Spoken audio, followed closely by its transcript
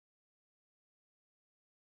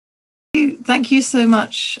Thank you so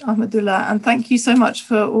much, Ahmadullah, and thank you so much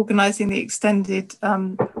for organising the extended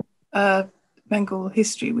Bengal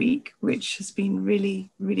History Week, which has been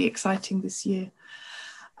really, really exciting this year.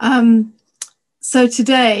 So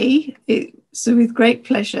today, it's with great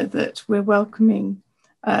pleasure that we're welcoming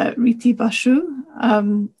Reeti Basu,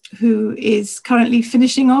 who is currently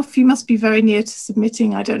finishing off. You must be very near to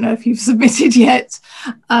submitting. I don't know if you've submitted yet.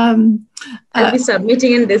 I'll be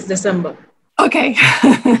submitting in this December. Okay.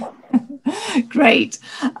 Great.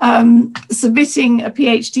 Submitting a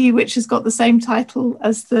PhD, which has got the same title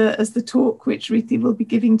as the talk which Reeti will be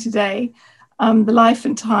giving today, The Life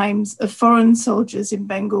and Times of Foreign Soldiers in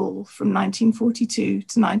Bengal from 1942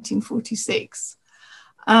 to 1946.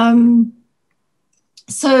 Reeti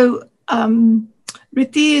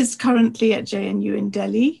is currently at JNU in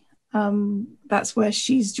Delhi. That's where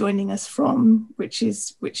she's joining us from, which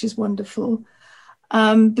is wonderful.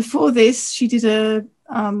 Before this, she did a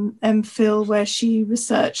MPhil where she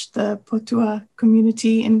researched the Potua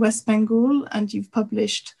community in West Bengal, and you've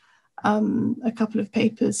published a couple of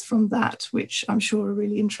papers from that, which I'm sure are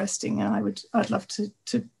really interesting, and I'd love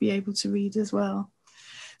to be able to read as well.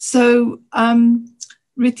 So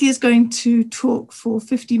Reeti is going to talk for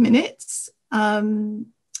 50 minutes.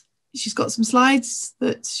 She's got some slides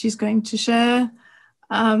that she's going to share.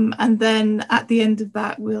 And then at the end of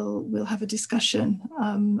that, we'll have a discussion,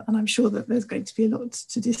 and I'm sure that there's going to be a lot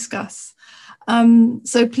to discuss.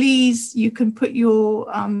 So please, you can put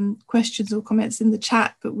your questions or comments in the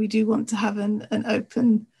chat, but we do want to have an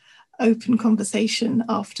open conversation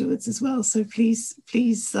afterwards as well. So please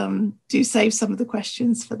do save some of the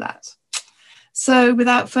questions for that. So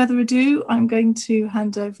without further ado, I'm going to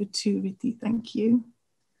hand over to Reeti. Thank you.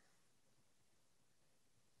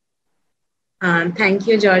 Thank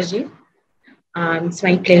you, Georgie. It's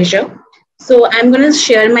my pleasure. So I'm going to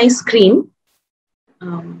share my screen.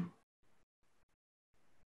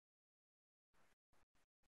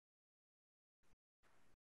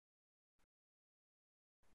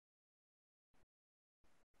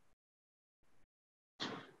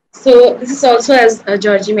 So this is also, as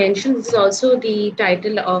Georgie mentioned, this is also the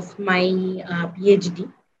title of my PhD.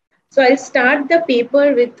 So I'll start the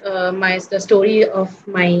paper with the story of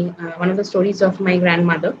one of the stories of my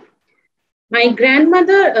grandmother. My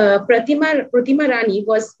grandmother, Pratima Rani,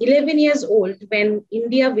 was 11 years old when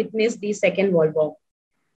India witnessed the Second World War.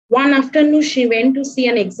 One afternoon, she went to see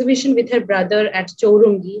an exhibition with her brother at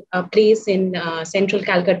Chaurungi, a place in central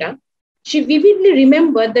Calcutta. She vividly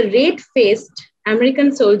remembered the red-faced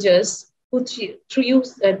American soldiers who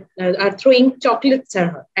are throwing chocolates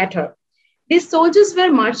at her. These soldiers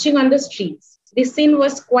were marching on the streets. This scene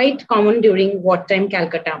was quite common during wartime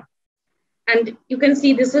Calcutta. And you can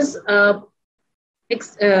see this is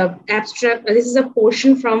abstract. This is a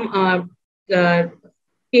portion from an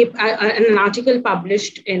article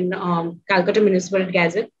published in Calcutta Municipal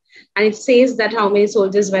Gazette. And it says that how many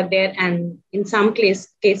soldiers were there. And in some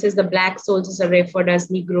cases, the black soldiers are referred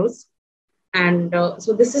as Negroes. And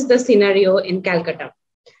so this is the scenario in Calcutta.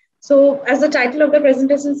 So as the title of the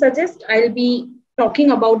presentation suggests, I'll be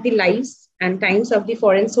talking about the lives and times of the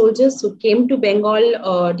foreign soldiers who came to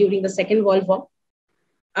Bengal during the Second World War.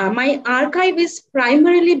 My archive is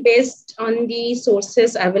primarily based on the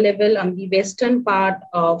sources available on the western part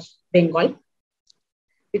of Bengal,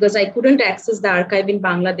 because I couldn't access the archive in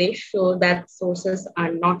Bangladesh, so that sources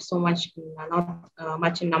are not so much,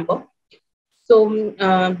 much in number. So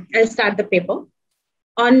I'll start the paper.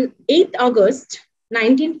 On 8th August,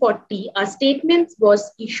 1940, a statement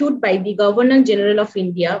was issued by the Governor General of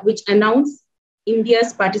India, which announced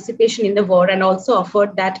India's participation in the war and also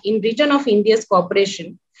offered that in return of India's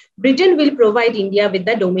cooperation, Britain will provide India with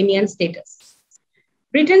the Dominion status.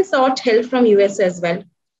 Britain sought help from US as well.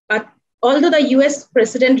 But although the US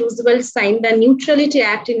President Roosevelt signed the Neutrality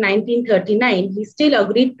Act in 1939, he still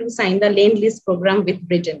agreed to sign the Lend-Lease program with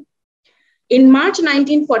Britain. In March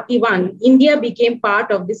 1941, India became part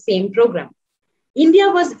of the same program.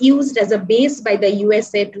 India was used as a base by the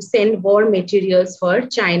USA to send war materials for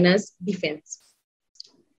China's defense.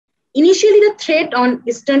 Initially, the threat on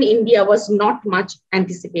eastern India was not much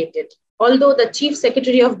anticipated. Although the Chief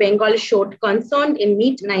Secretary of Bengal showed concern in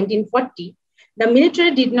mid-1940, the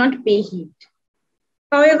military did not pay heed.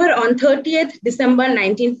 However, on 30th December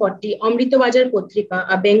 1940, Amritabajar Potrika,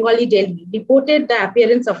 a Bengali daily, reported the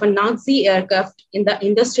appearance of a Nazi aircraft in the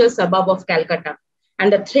industrial suburb of Calcutta,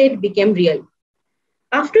 and the threat became real.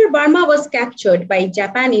 After Burma was captured by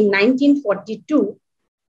Japan in 1942,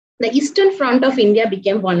 the eastern front of India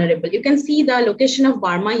became vulnerable. You can see the location of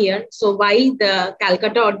Burma here. So why the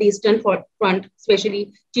Calcutta or the eastern front,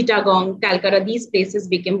 especially Chittagong, Calcutta, these places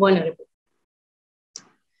became vulnerable.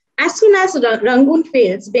 As soon as Rangoon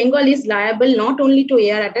fails, Bengal is liable not only to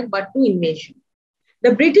air attack but to invasion.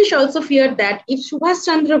 The British also feared that if Subhash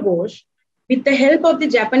Chandra Bose, with the help of the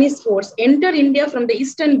Japanese force, entered India from the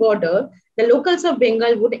eastern border, the locals of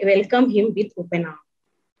Bengal would welcome him with open arms.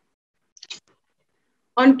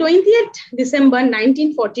 On 20th December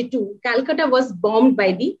 1942, Calcutta was bombed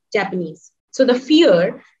by the Japanese. So the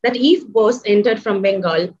fear that if Bose entered from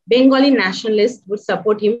Bengal, Bengali nationalists would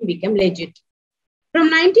support him became legit. From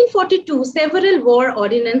 1942, several war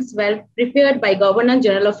ordinances were prepared by Governor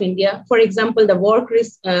General of India. For example, the War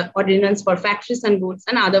Ordinance for Factories and Goods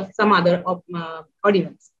and some other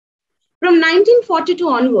ordinance. From 1942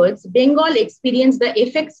 onwards, Bengal experienced the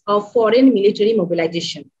effects of foreign military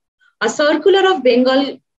mobilization. A circular of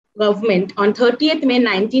Bengal government on 30th May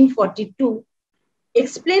 1942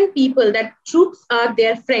 explained people that troops are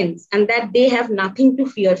their friends and that they have nothing to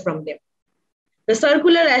fear from them. The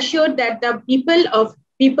circular assured that the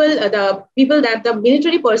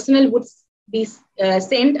military personnel would be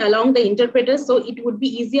sent along the interpreters, so it would be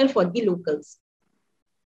easier for the locals.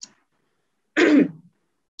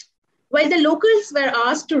 While the locals were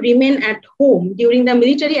asked to remain at home during the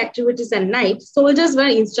military activities at night, soldiers were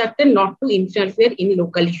instructed not to interfere in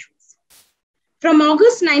local issues. From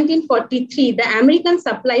August 1943, the American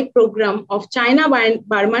supply program of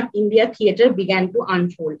China-Burma India Theatre began to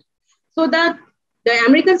unfold. So the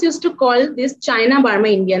Americans used to call this China-Burma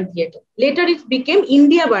Indian Theatre. Later, it became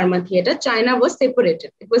India-Burma Theatre. China was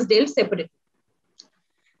separated. It was dealt separately.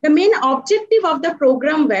 The main objective of the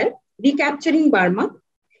program were recapturing Burma,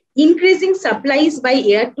 increasing supplies by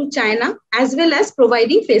air to China, as well as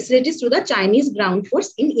providing facilities to the Chinese ground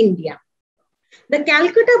force in India. The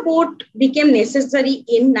Calcutta boat became necessary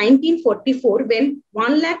in 1944 when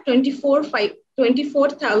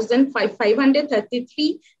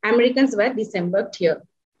 1,24,533 Americans were disembarked here.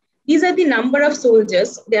 These are the number of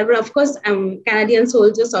soldiers. There were, of course, Canadian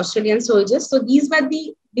soldiers, Australian soldiers. So these were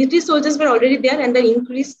the British soldiers were already there, and the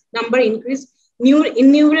number increased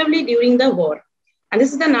innumerably during the war. And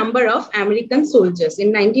this is the number of American soldiers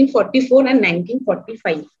in 1944 and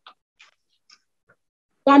 1945.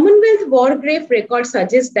 Commonwealth War Grave record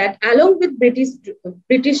suggests that along with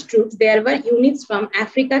British troops, there were units from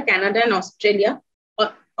Africa, Canada, and Australia.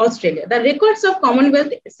 The records of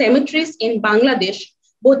Commonwealth cemeteries in Bangladesh,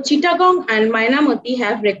 both Chittagong and Mainamati,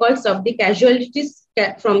 have records of the casualties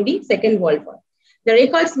from the Second World War. The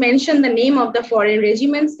records mention the name of the foreign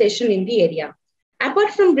regiments stationed in the area.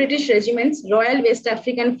 Apart from British regiments, Royal West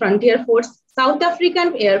African Frontier Force, South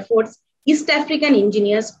African Air Force, East African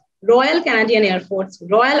Engineers, Royal Canadian Air Force,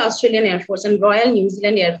 Royal Australian Air Force, and Royal New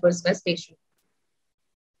Zealand Air Force were stationed.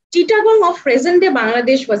 Chittagong of present-day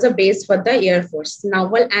Bangladesh was a base for the Air Force,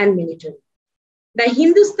 naval and military. The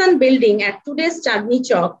Hindustan building at today's Chandni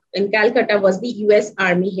Chowk in Calcutta was the US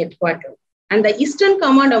Army headquarters, and the Eastern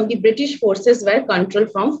Command of the British forces were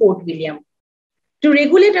controlled from Fort William. To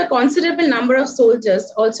regulate a considerable number of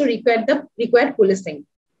soldiers also required policing.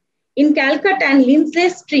 In Calcutta and Lindsay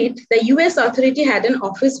Street, the US authority had an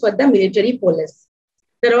office for the military police.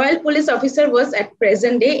 The Royal Police Officer was at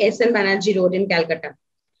present-day S.N. Banerjee Road in Calcutta.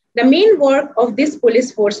 The main work of this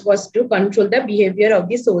police force was to control the behavior of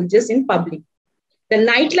the soldiers in public. The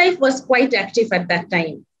nightlife was quite active at that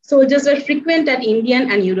time. Soldiers were frequent at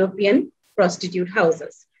Indian and European prostitute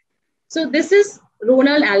houses. So this is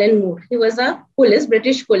Ronald Allen Moore. He was a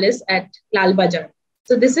British police at Lal Bazar.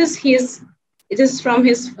 So this is it is from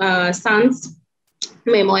his son's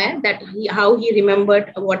memoir that how he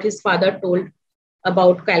remembered what his father told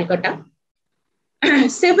about Calcutta.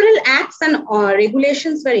 Several acts and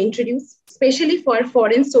regulations were introduced, especially for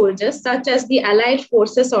foreign soldiers, such as the Allied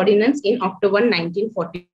Forces Ordinance in October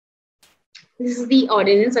 1940. This is the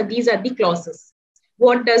ordinance, and these are the clauses.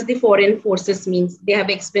 What does the foreign forces mean? They have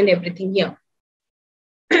explained everything here.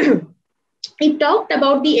 It talked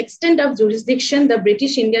about the extent of jurisdiction the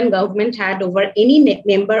British Indian government had over any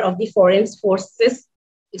member of the foreign forces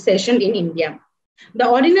stationed in India. The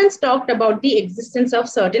ordinance talked about the existence of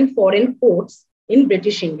certain foreign courts in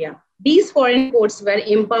British India. These foreign courts were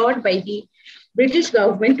empowered by the British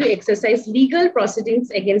government to exercise legal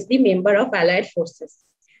proceedings against the member of Allied forces.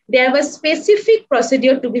 There was specific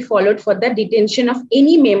procedure to be followed for the detention of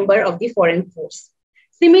any member of the foreign force.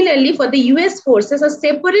 Similarly, for the US forces, a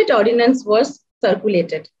separate ordinance was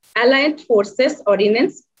circulated. Allied Forces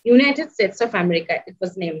Ordinance, United States of America, it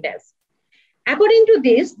was named as. According to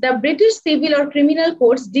this, the British civil or criminal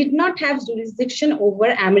courts did not have jurisdiction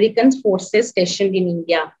over American forces stationed in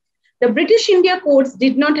India. The British India courts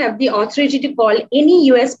did not have the authority to call any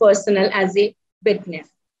US personnel as a witness.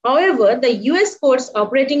 However, the US courts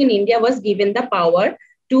operating in India was given the power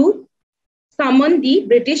to summon the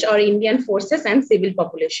British or Indian forces and civil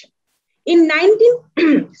population. In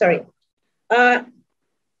 19, sorry,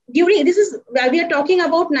 we are talking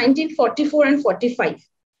about 1944 and 45.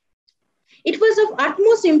 It was of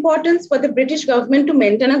utmost importance for the British government to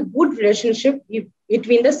maintain a good relationship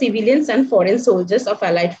between the civilians and foreign soldiers of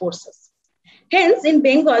Allied forces. Hence, in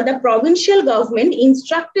Bengal, the provincial government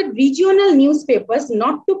instructed regional newspapers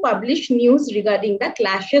not to publish news regarding the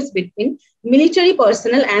clashes between military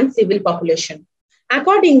personnel and civil population.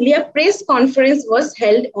 Accordingly, a press conference was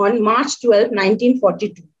held on March 12,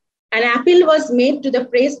 1942. An appeal was made to the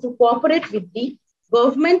press to cooperate with the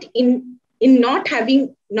government in not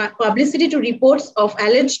having publicity to reports of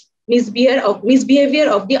alleged misbehavior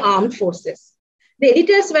of the armed forces. The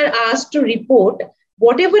editors were asked to report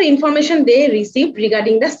whatever information they received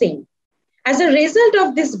regarding the same. As a result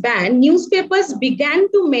of this ban, newspapers began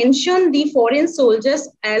to mention the foreign soldiers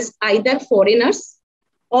as either foreigners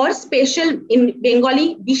or special, in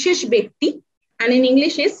Bengali, Bishesh Bekti, and in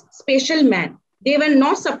English is special man. They were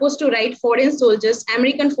not supposed to write foreign soldiers,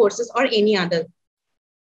 American forces, or any other.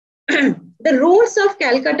 The roads of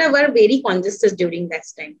Calcutta were very congested during that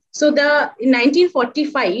time. So in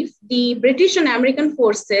 1945, the British and American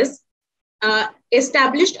forces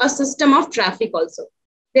established a system of traffic also.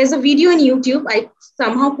 There's a video on YouTube. I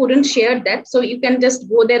somehow couldn't share that. So you can just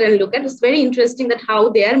go there and look at it. It's very interesting that how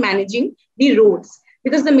they are managing the roads,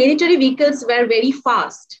 because the military vehicles were very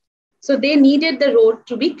fast. So they needed the road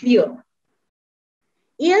to be clear.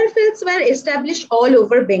 Airfields were established all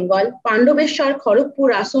over Bengal. Pandaveshwar,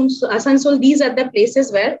 Kharagpur, Asansol, these are the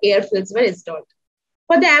places where airfields were installed.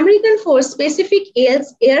 For the American force, specific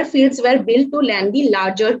airfields were built to land the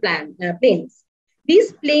larger planes.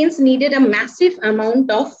 These planes needed a massive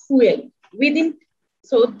amount of fuel.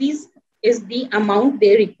 So this is the amount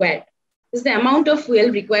they required. This is the amount of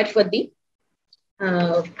fuel required for the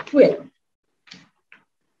fuel.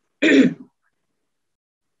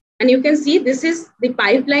 And you can see this is the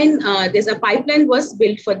pipeline. There's a pipeline was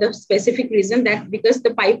built for the specific reason that because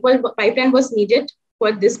the pipeline was needed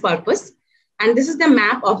for this purpose. And this is the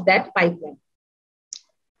map of that pipeline.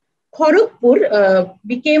 Kharagpur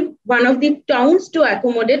became one of the towns to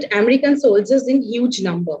accommodate American soldiers in huge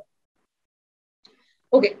number.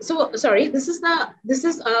 Okay, so sorry, this is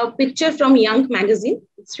a picture from Young magazine.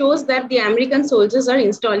 It shows that the American soldiers are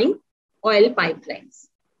installing oil pipelines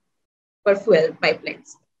for fuel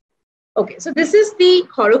pipelines. Okay, so this is the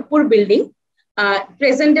Kharagpur building,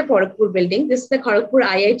 present day Kharagpur building. This is the Kharagpur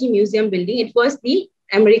IIT Museum building. It was the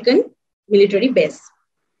American military base.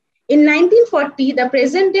 In 1940, the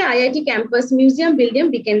present day IIT campus museum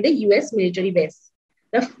building became the US military base.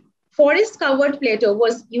 The forest covered plateau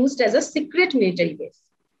was used as a secret military base.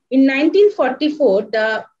 In 1944,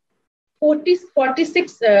 the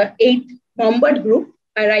 46th 8th Bombard Group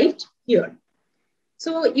arrived here.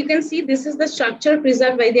 So you can see this is the structure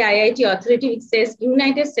preserved by the IIT authority, which says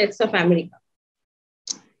United States of America.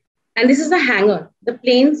 And this is a hangar. The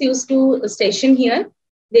planes used to station here.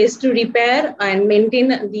 They used to repair and maintain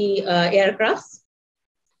the aircrafts.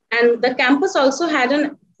 And the campus also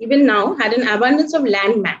even now had an abundance of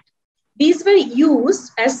land mat. These were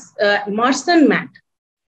used as Marsan mat,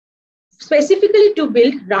 specifically to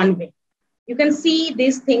build runway. You can see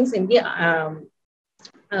these things in the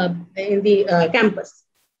campus.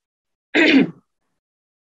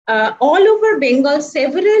 All over Bengal,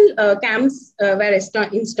 several camps were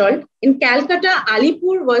installed. In Calcutta,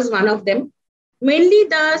 Alipur was one of them. Mainly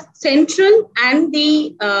the central and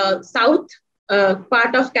the south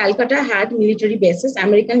part of Calcutta had military bases,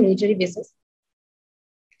 American military bases.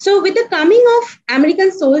 So with the coming of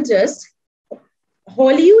American soldiers,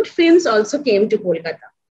 Hollywood films also came to Kolkata.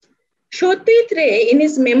 Shotwit Ray, in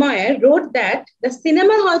his memoir, wrote that the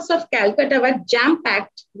cinema halls of Calcutta were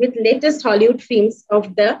jam-packed with latest Hollywood films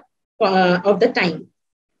of the time.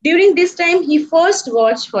 During this time, he first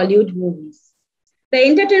watched Hollywood movies. The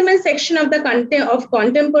entertainment section of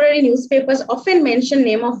contemporary newspapers often mention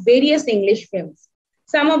name of various English films.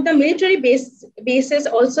 Some of the military bases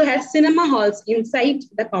also had cinema halls inside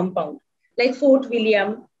the compound, like Fort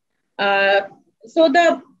William. So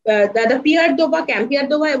the Piardova camp,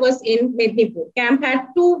 Piardova was in Mednipur. Camp had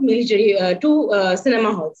two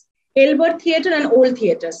cinema halls, Elbert Theatre and Old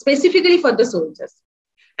Theatre, specifically for the soldiers.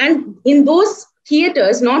 And in those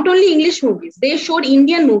theatres, not only English movies, they showed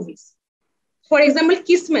Indian movies. For example,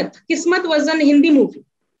 Kismet. Kismet was a Hindi movie.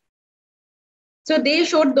 So they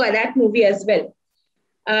showed that movie as well.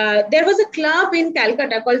 There was a club in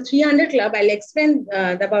Calcutta called 300 Club. I'll explain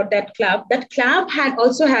about that club. That club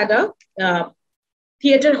also had a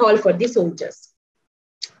theatre hall for the soldiers.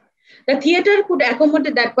 The theatre could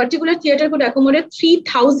accommodate, that particular theatre could accommodate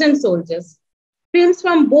 3,000 soldiers. Films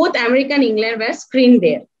from both America and England were screened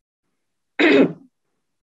there.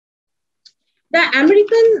 The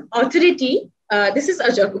American authority, this is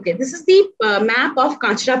the map of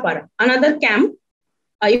Kanchrapara, another camp.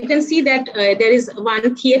 You can see that there is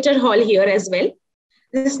one theater hall here as well.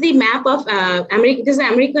 This is the map of America. This is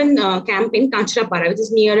an American camp in Kanchrapara, which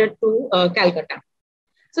is nearer to Calcutta.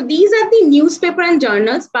 So these are the newspaper and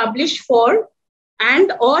journals published for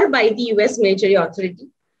and or by the US military authority.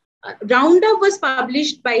 Roundup was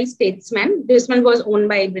published by Statesman. This one was owned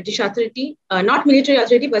by British authority, not military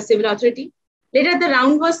authority, but civil authority. Later, the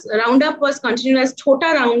Roundup was continued as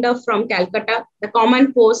Chota Roundup from Calcutta, the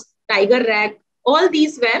Common Post, Tiger Rag. All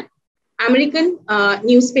these were American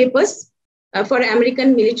newspapers for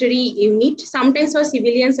American military unit, sometimes for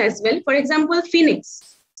civilians as well. For example, Phoenix.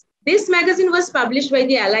 This magazine was published by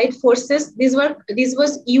the Allied forces. This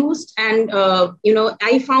was used, and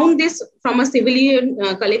I found this from a civilian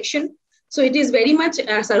collection. So it is very much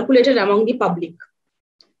circulated among the public,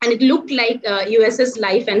 and it looked like USS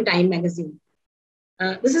Life and Time magazine.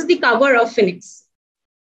 This is the cover of Phoenix.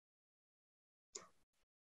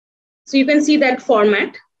 So you can see that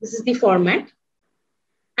format. This is the format.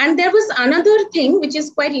 And there was another thing which is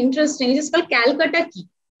quite interesting. It is called Calcutta Key.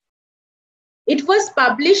 It was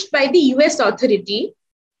published by the US authority,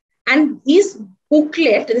 and this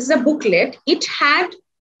is a booklet, it had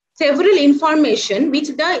several information which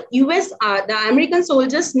the the American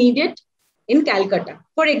soldiers needed in Calcutta.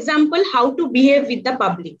 For example, how to behave with the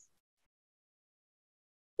public.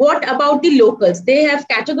 What about the locals? They have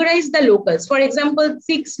categorized the locals. For example,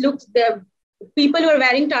 Sikhs the people who are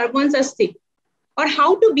wearing turbans are Sikh. Or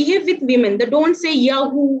how to behave with women. They don't say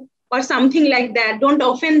Yahoo or something like that. Don't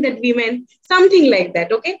offend that women, something like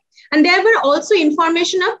that, okay? And there were also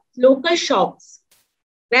information of local shops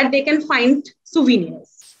where they can find souvenirs.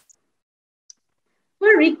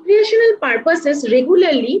 For recreational purposes,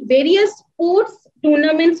 regularly, various sports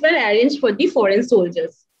tournaments were arranged for the foreign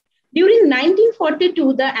soldiers. During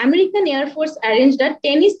 1942, the American Air Force arranged a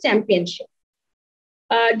tennis championship.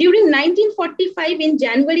 During 1945, in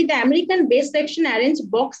January, the American base section arranged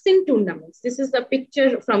boxing tournaments. This is a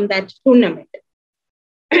picture from that tournament.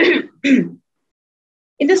 In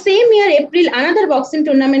the same year, April, another boxing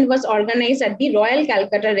tournament was organized at the Royal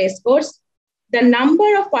Calcutta Racecourse. The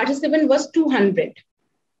number of participants was 200.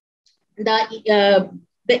 The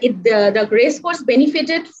racecourse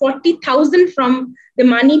benefited 40,000 from the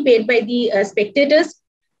money paid by the spectators,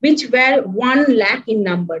 which were 1 lakh in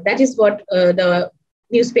number. That is what the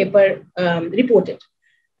newspaper reported.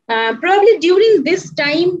 Probably during this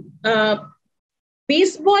time,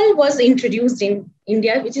 baseball was introduced in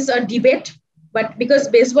India, which is a debate, but because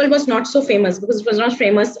baseball was not so famous, because it was not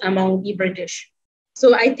famous among the British.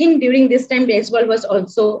 So I think during this time, baseball was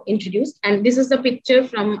also introduced. And this is a picture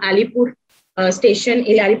from Alipur station,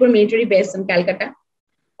 Alipur military base in Calcutta.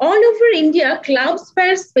 All over India, clubs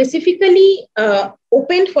were specifically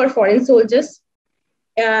opened for foreign soldiers.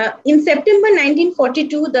 In September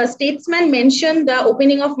 1942, the Statesman mentioned the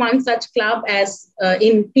opening of one such club as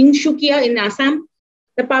in Tingshukia in Assam.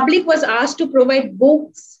 The public was asked to provide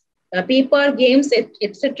books, paper, games,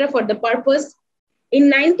 etc. for the purpose. In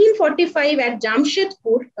 1945, at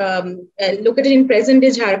Jamshedpur, located in present-day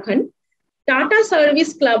Jharkhand, Tata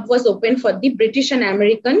Service Club was opened for the British and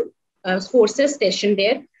American forces stationed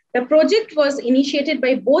there. The project was initiated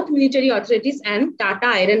by both military authorities and Tata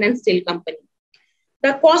Iron and Steel Company.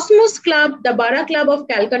 The Cosmos Club, the Bara Club of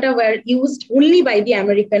Calcutta were used only by the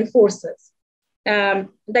American forces. The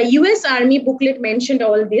US Army booklet mentioned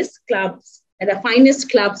all these clubs, the finest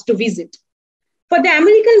clubs to visit. For the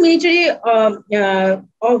American military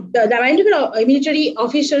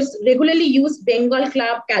officers regularly used Bengal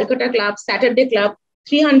Club, Calcutta Club, Saturday Club,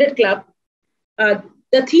 300 Club.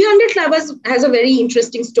 The 300 Club has a very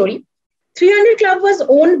interesting story. 300 Club was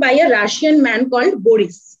owned by a Russian man called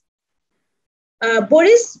Boris.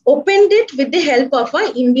 Boris opened it with the help of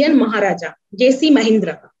an Indian Maharaja, J.C.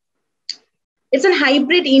 Mahindra. It's a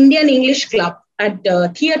hybrid Indian-English club at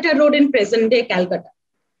Theatre Road in present-day Calcutta.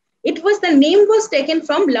 The name was taken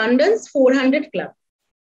from London's 400 Club.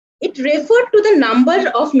 It referred to the number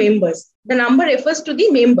of members. The number refers to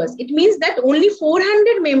the members. It means that only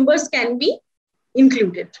 400 members can be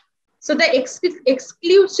included. So the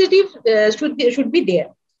exclusivity should be there.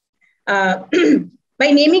 By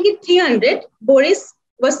naming it 300, Boris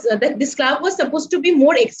this club was supposed to be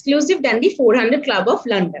more exclusive than the 400 Club of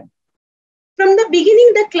London. From the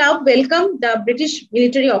beginning, the club welcomed the British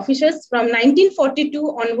military officers. From 1942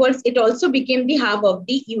 onwards, it also became the hub of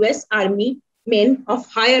the US Army men of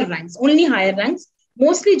higher ranks, only higher ranks,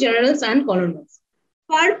 mostly generals and colonels.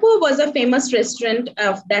 Farpo was a famous restaurant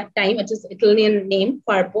of that time. It is Italian name,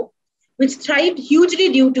 Farpo, which thrived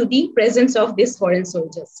hugely due to the presence of these foreign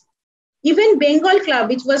soldiers. Even Bengal Club,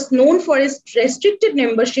 which was known for its restricted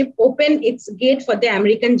membership, opened its gate for the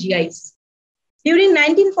American GIs. During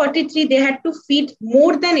 1943, they had to feed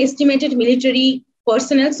more than estimated military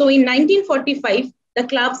personnel. So in 1945, the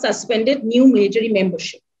club suspended new military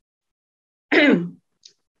membership. In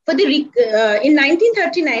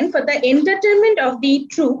 1939, for the entertainment of the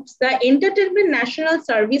troops, the Entertainment National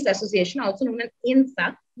Service Association, also known as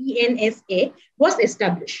ENSA, ENSA, was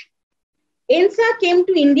established. ENSA came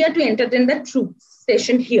to India to entertain the troops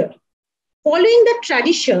stationed here. Following the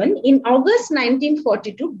tradition, in August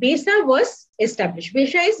 1942, BESA was established.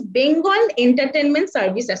 BESA is Bengal Entertainment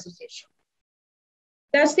Service Association.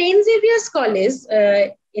 The St. Xavier's College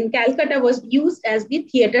in Calcutta was used as the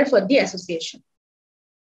theatre for the association.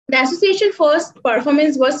 The association's first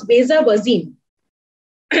performance was Beza Bazin.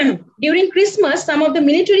 During Christmas, some of the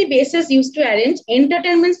military bases used to arrange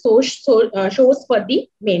entertainment shows for the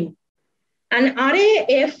men. And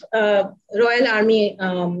RAF, Royal Army,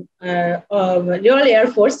 Royal Air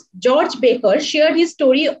Force, George Baker shared his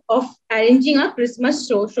story of arranging a Christmas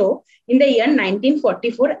show in the year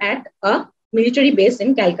 1944 at a military base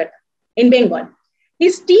in Calcutta, in Bengal.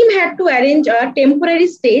 His team had to arrange a temporary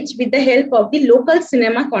stage with the help of the local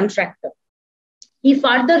cinema contractor. He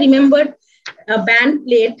further remembered a band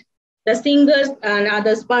played, the singers and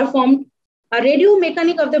others performed. A radio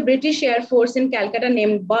mechanic of the British Air Force in Calcutta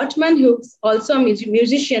named Bertman Hughes, also a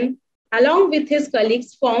musician, along with his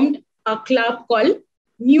colleagues, formed a club called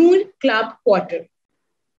New Club Quarter.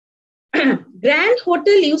 Grand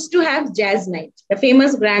Hotel used to have jazz night, the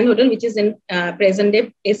famous Grand Hotel, which is in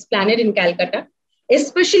present-day Esplanade in Calcutta,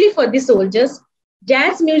 especially for the soldiers.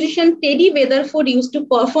 Jazz musician Teddy Weatherford used to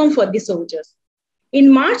perform for the soldiers. In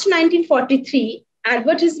March 1943,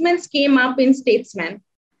 advertisements came up in Statesman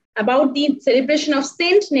about the celebration of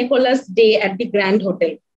St. Nicholas Day at the Grand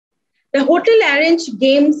Hotel. The hotel arranged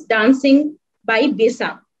games, dancing by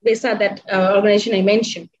BESA, that organization I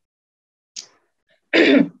mentioned.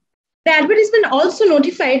 The advertisement also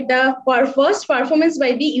notified the first performance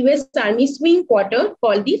by the US Army swing quarter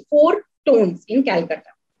called the Four Tones in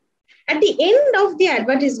Calcutta. At the end of the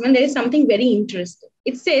advertisement, there is something very interesting.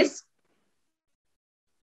 It says,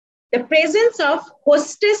 the presence of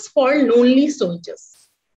hostess for lonely soldiers.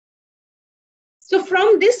 So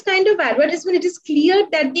from this kind of advertisement, it is clear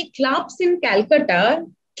that the clubs in Calcutta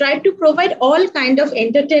tried to provide all kinds of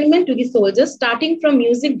entertainment to the soldiers, starting from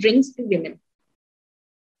music, drinks to women.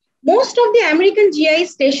 Most of the American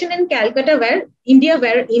GIs stationed in Calcutta were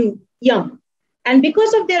young. And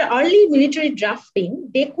because of their early military drafting,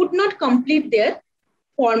 they could not complete their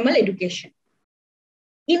formal education.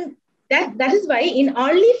 That is why in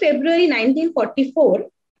early February 1944,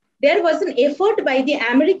 there was an effort by the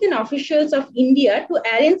American officials of India to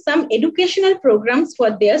arrange some educational programs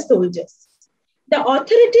for their soldiers. The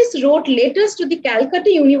authorities wrote letters to the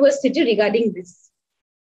Calcutta University regarding this.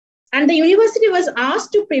 And the university was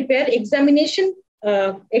asked to prepare exam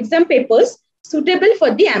papers suitable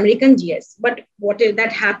for the American GS. But what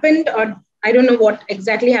that happened, or I don't know what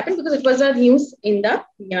exactly happened, because it was a news in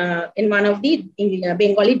one of the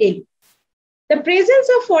Bengali daily. The presence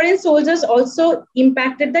of foreign soldiers also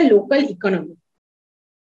impacted the local economy.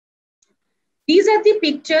 These are the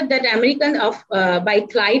pictures that by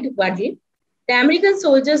Clyde Wadley. The American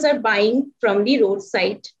soldiers are buying from the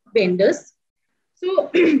roadside vendors. So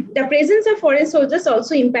the presence of foreign soldiers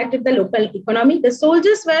also impacted the local economy. The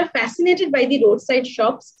soldiers were fascinated by the roadside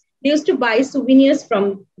shops. They used to buy souvenirs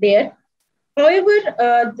from there.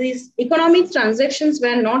 However, these economic transactions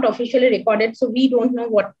were not officially recorded, so we don't know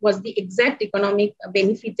what was the exact economic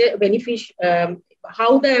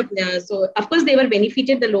so of course they were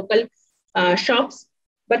benefited the local shops,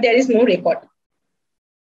 but there is no record.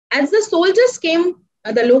 As the soldiers came,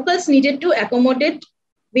 the locals needed to accommodate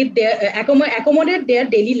their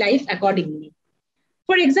daily life accordingly.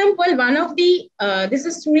 For example, one of the this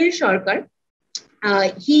is Sunil Sharkar.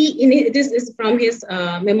 This is from his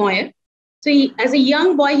memoir. So as a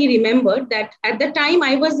young boy, he remembered that at the time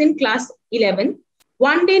I was in class 11,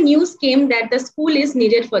 one day news came that the school is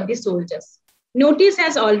needed for the soldiers. Notice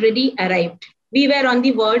has already arrived. We were on the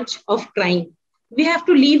verge of crying. We have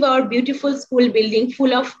to leave our beautiful school building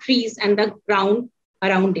full of trees and the ground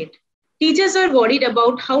around it. Teachers are worried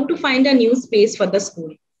about how to find a new space for the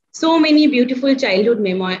school. So many beautiful childhood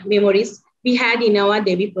memories we had in our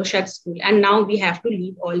Devi Prasad school, and now we have to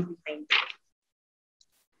leave all behind.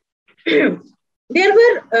 There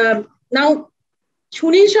were now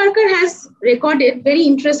Sunil Sharkar has recorded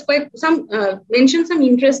mentioned some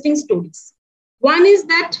interesting stories. One is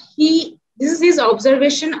that this is his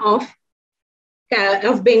observation of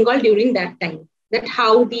Bengal during that time, that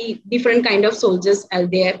how the different kind of soldiers are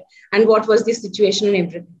there and what was the situation and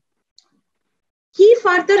everything. He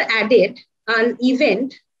further added an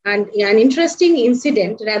event and an interesting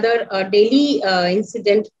incident, rather a daily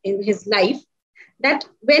incident in his life, that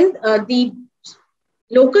when the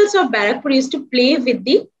locals of Barakpur used to play with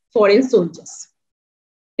the foreign soldiers,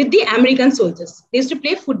 with the American soldiers. They used to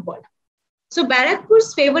play football. So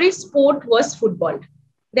Barakpur's favorite sport was football.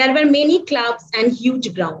 There were many clubs and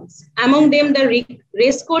huge grounds. Among them, the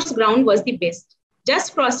racecourse ground was the best.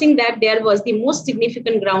 Just crossing that, there was the most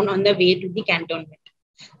significant ground on the way to the cantonment.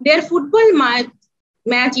 Their football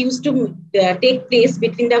match used to take place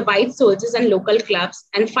between the white soldiers and local clubs,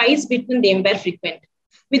 and fights between them were frequent.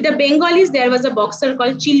 With the Bengalis, there was a boxer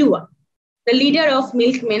called Chilua, the leader of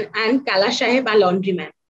milkmen, and Kala Saheb, a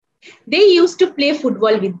laundryman. They used to play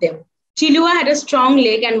football with them. Chilua had a strong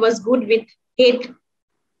leg and was good with head,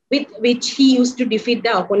 with which he used to defeat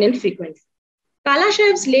the opponent frequently. Kala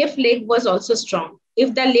Saheb's left leg was also strong.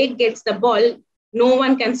 If the leg gets the ball, no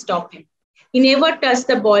one can stop him. He never touched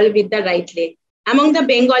the ball with the right leg. Among the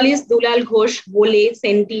Bengalis, Dulal Ghosh, Bole,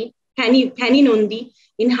 Senti, Thani Nondi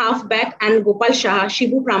in halfback, and Gopal Shah,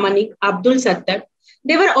 Shibu Pramanik, Abdul Sattar,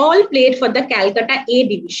 they were all played for the Calcutta A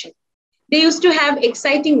division. They used to have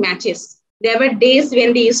exciting matches. There were days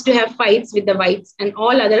when they used to have fights with the whites, and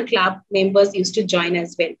all other club members used to join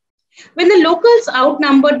as well. When the locals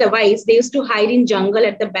outnumbered the whites, they used to hide in jungle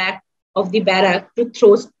at the back of the barrack to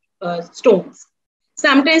throw stones.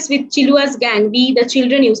 Sometimes with Chilua's gang, we, the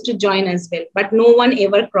children, used to join as well, but no one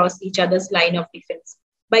ever crossed each other's line of defense.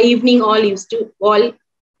 By evening, all used to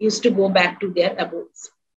go back to their abodes.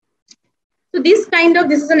 So this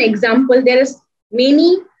is an example. There is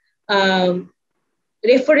many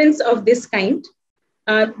reference of this kind.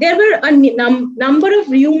 There were a number of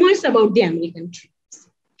rumors about the American troops.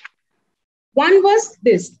 One was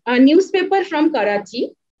this, a newspaper from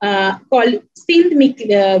Karachi called Sindh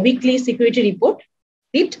Weekly Security Report.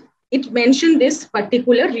 It mentioned this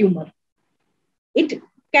particular rumor. It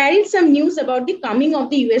carried some news about the coming of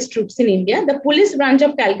the US troops in India. The police branch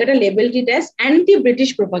of Calcutta labeled it as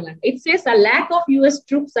anti-British propaganda. It says a lack of US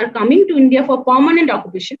troops are coming to India for permanent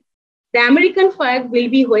occupation. The American flag will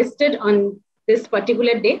be hoisted on this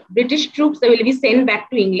particular day. British troops will be sent back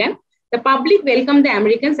to England. The public welcome the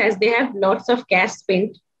Americans as they have lots of cash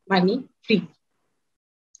spent money free.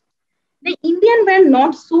 The Indians were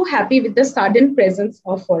not so happy with the sudden presence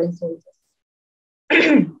of foreign soldiers.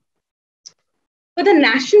 For the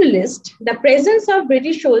nationalists, the presence of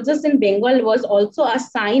British soldiers in Bengal was also a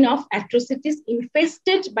sign of atrocities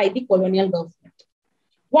infested by the colonial government.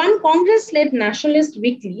 One Congress-led nationalist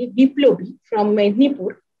weekly, Biplobi, from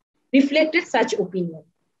Mednipur, reflected such opinion.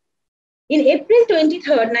 In April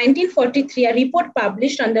 23, 1943, a report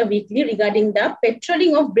published on the weekly regarding the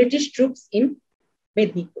patrolling of British troops in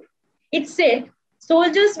Mednipur. It said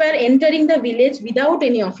soldiers were entering the village without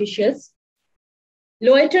any officials,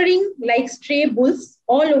 loitering like stray bulls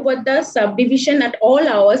all over the subdivision at all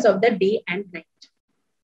hours of the day and night.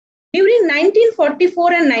 During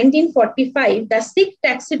 1944 and 1945, the Sikh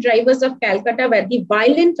taxi drivers of Calcutta were the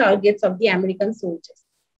violent targets of the American soldiers.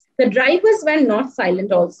 The drivers were not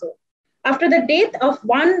silent also. After the death of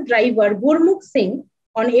one driver, Gurmukh Singh,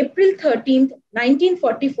 on April 13,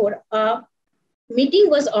 1944, a meeting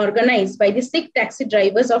was organized by the Sikh taxi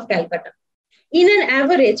drivers of Calcutta. In an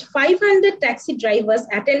average, 500 taxi drivers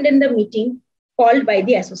attended the meeting called by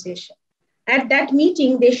the association. At that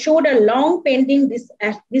meeting, they showed a long pending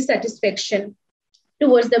dissatisfaction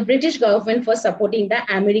towards the British government for supporting the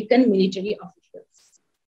American military officials.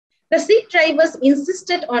 The Sikh drivers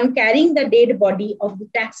insisted on carrying the dead body of the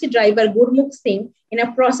taxi driver Gurmukh Singh in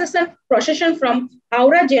a procession from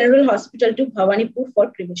Howrah General Hospital to Bhawanipur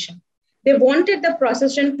for cremation. They wanted the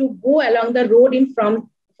procession to go along the road in front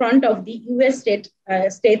of the United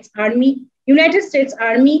States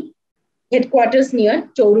Army headquarters near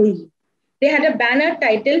Chowrungi. They had a banner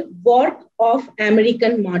titled "Work of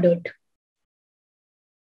American Murdered."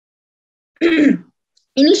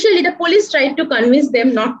 Initially, the police tried to convince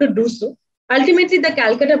them not to do so. Ultimately, the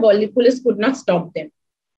Calcutta police could not stop them.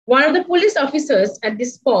 One of the police officers at the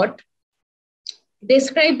spot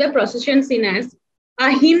described the procession scene as a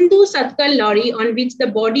Hindu Satkar lorry on which the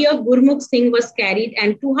body of Gurmukh Singh was carried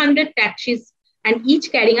and 200 taxis, and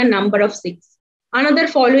each carrying a number of Sikhs. Another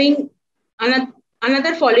following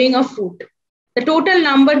a foot. The total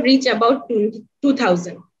number reached about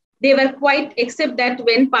 2,000. They were quiet, except that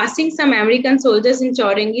when passing some American soldiers in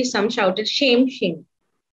Chowrungi, some shouted, "Shame, shame."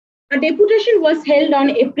 A deputation was held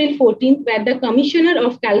on April 14th where the Commissioner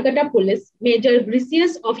of Calcutta Police, Major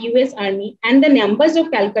Gracious of US Army, and the members of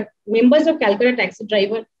Calcutta Taxi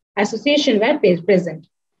Driver Association were present.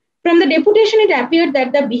 From the deputation, it appeared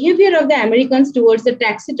that the behavior of the Americans towards the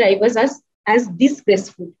taxi drivers as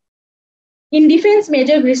disgraceful. In defense,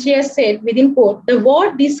 Major Gracious said within quote, the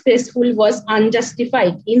word disgraceful was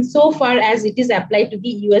unjustified insofar as it is applied to the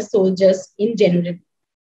US soldiers in general.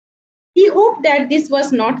 He hoped that this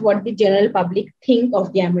was not what the general public think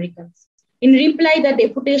of the Americans. In reply, the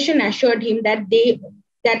deputation assured him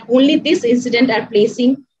that only this incident are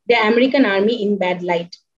placing the American army in bad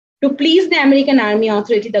light. To please the American Army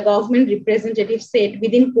Authority, the government representative said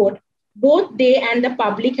within quote, both they and the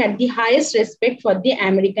public had the highest respect for the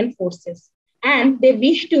American forces, and they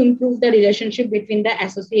wished to improve the relationship between the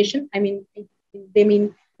association, they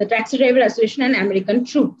mean the Taxi Driver Association and American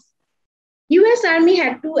troops. US Army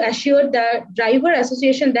had to assure the Driver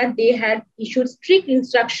Association that they had issued strict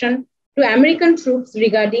instruction to American troops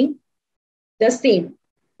regarding the same.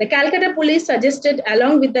 The Calcutta police suggested,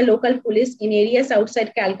 along with the local police in areas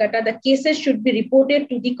outside Calcutta, the cases should be reported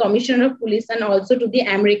to the Commissioner of Police and also to the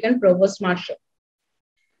American Provost Marshal.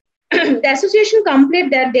 The association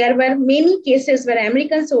complained that there were many cases where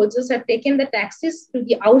American soldiers had taken the taxis to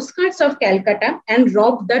the outskirts of Calcutta and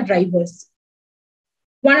robbed the drivers.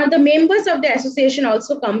 One of the members of the association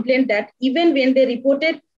also complained that even when they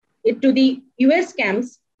reported it to the US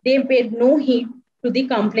camps, they paid no heed to the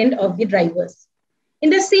complaint of the drivers.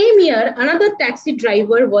 In the same year, another taxi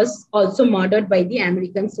driver was also murdered by the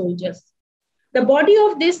American soldiers. The body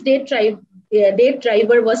of this dead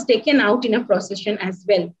driver was taken out in a procession as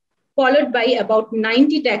well, followed by about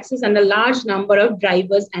 90 taxis and a large number of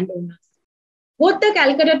drivers and owners. Both the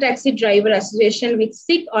Calcutta Taxi Driver Association with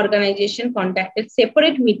Sikh organization conducted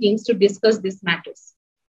separate meetings to discuss these matters.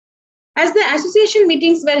 As the association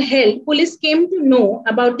meetings were held, police came to know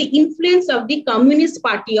about the influence of the Communist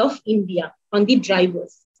Party of India on the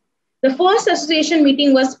drivers. The first association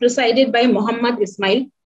meeting was presided by Muhammad Ismail,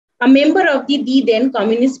 a member of the then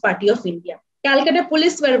Communist Party of India. Calcutta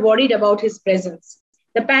police were worried about his presence.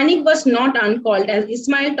 The panic was not uncalled as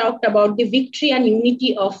Ismail talked about the victory and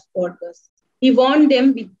unity of workers. He warned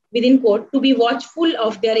them within quote to be watchful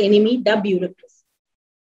of their enemy, the bureaucracy.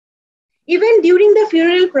 Even during the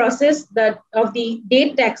funeral process of the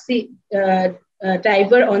dead taxi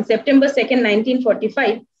driver on September 2nd,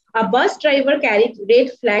 1945, a bus driver carried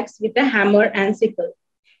red flags with a hammer and sickle.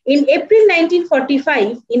 In April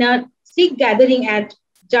 1945, in a Sikh gathering at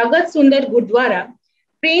Jagat Sundar Gurdwara,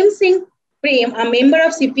 Prem Singh Prem, a member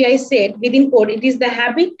of CPI, said, within quote, it is the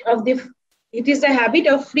habit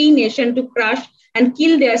of free nation to crush and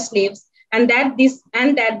kill their slaves, and that this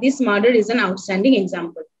murder is an outstanding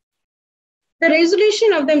example. The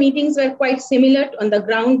resolution of the meetings were quite similar on the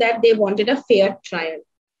ground that they wanted a fair trial.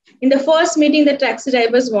 In the first meeting, the taxi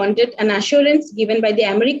drivers wanted an assurance given by the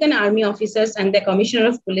American Army officers and the Commissioner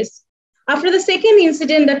of Police. After the second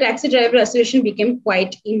incident, the Taxi Driver Association became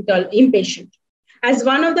quite impatient. As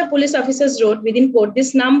one of the police officers wrote, within quote,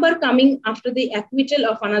 this number coming after the acquittal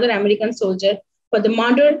of another American soldier for the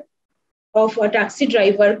murder of a taxi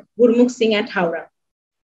driver, Gurmukh Singh at Howrah.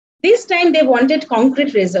 This time they wanted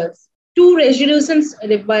concrete results. Two resolutions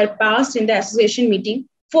were passed in the association meeting.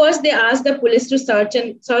 First, they asked the police to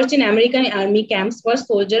search in American army camps for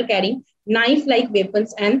soldiers carrying knife-like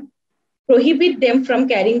weapons and prohibit them from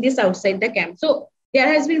carrying this outside the camp. So there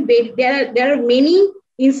are many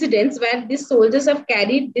incidents where these soldiers have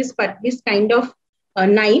carried this kind of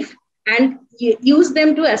knife and use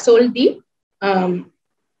them to assault the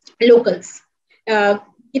locals.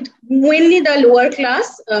 Mainly the lower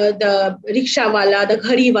class, the rickshawala, the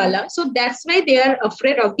ghariwala. So that's why they are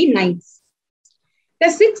afraid of the knives. The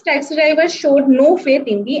 6 taxi drivers showed no faith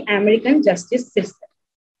in the American justice system.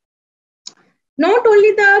 Not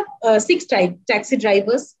only the 6 taxi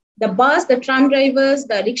drivers, the bus, the tram drivers,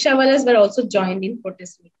 the rickshawalas were also joined in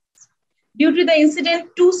protest meetings. Due to the incident,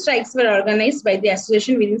 2 strikes were organized by the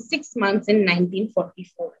association within 6 months in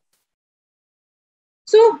 1944.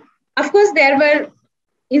 So, of course, there were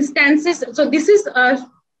instances. So this is the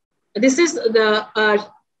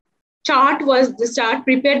chart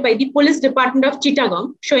prepared by the police department of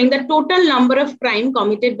Chittagong, showing the total number of crime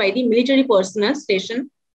committed by the military personnel stationed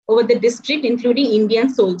over the district, including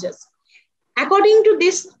Indian soldiers. According to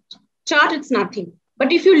this chart, it's nothing.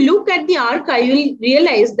 But if you look at the archive, you will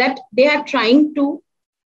realize that they are trying to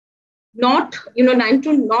not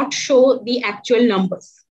show the actual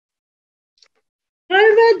numbers.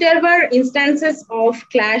 However, there were instances of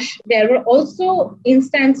clash. There were also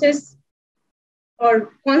instances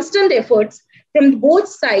or constant efforts from both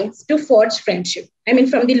sides to forge friendship. I mean,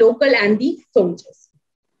 from the local and the soldiers.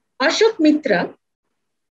 Ashok Mitra,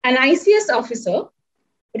 an ICS officer,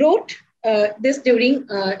 wrote this during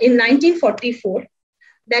in 1944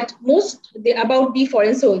 that about the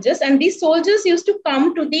foreign soldiers, and these soldiers used to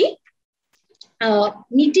come to the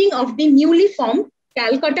meeting of the newly formed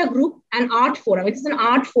Calcutta Group and Art Forum. It is an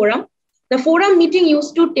art forum. The forum meeting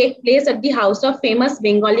used to take place at the house of famous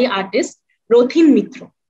Bengali artist Rothin Mitra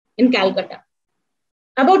in Calcutta.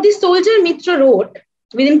 About the soldier, Mitra wrote,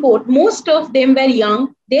 within quote, most of them were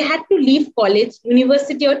young. They had to leave college,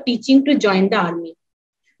 university, or teaching to join the army.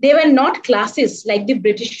 They were not classes like the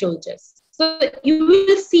British soldiers. So you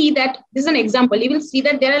will see that this is an example. You will see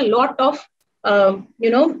that there are a lot of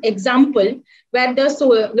example where the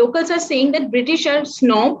locals are saying that British are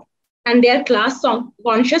snob and they are class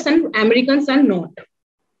conscious and Americans are not.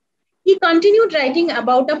 He continued writing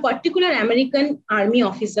about a particular American army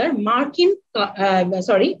officer, Martin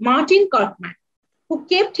Kirkman, who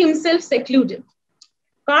kept himself secluded.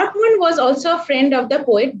 Kirkman was also a friend of the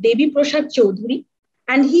poet Devi Prasad Chaudhuri,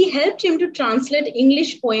 and he helped him to translate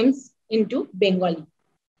English poems into Bengali,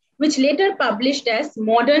 which later published as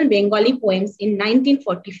Modern Bengali Poems in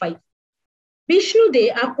 1945. Vishnu De,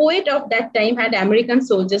 a poet of that time, had American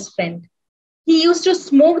soldiers' friend. He used to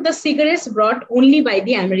smoke the cigarettes brought only by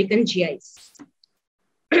the American GIs.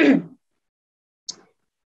 This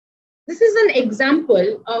is an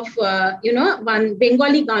example of, one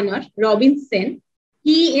Bengali gunner, Robin Sen.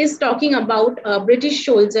 He is talking about a British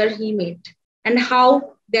soldier he met and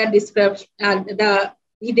how they're describing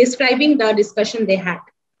the discussion they had.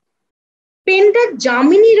 Painter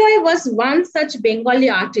Jamini Roy was one such Bengali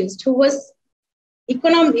artist who was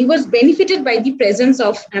benefited by the presence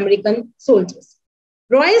of American soldiers.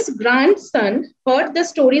 Roy's grandson heard the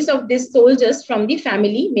stories of these soldiers from the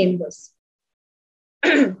family members.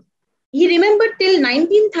 He remembered till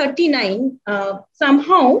 1939,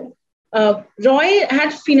 somehow Roy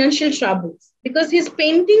had financial troubles because his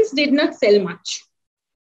paintings did not sell much.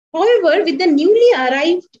 However, with the newly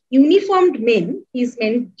arrived uniformed men, he's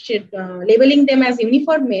labeling them as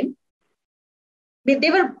uniformed men,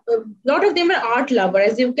 they were, a lot of them were art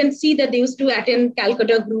lovers. As you can see that they used to attend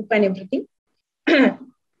Calcutta Group and everything.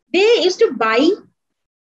 They used to buy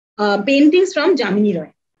paintings from Jamini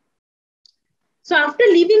Roy. So after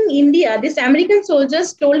leaving India, these American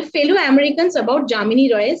soldiers told fellow Americans about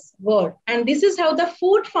Jamini Roy's work. And this is how the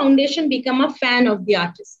Ford Foundation became a fan of the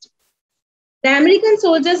artist. The American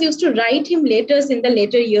soldiers used to write him letters in the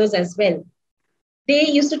later years as well. They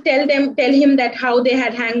used to tell him that how they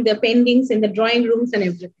had hung the paintings in the drawing rooms and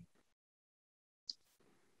everything.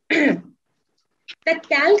 The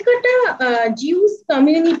Calcutta Jews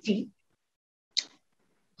community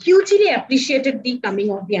hugely appreciated the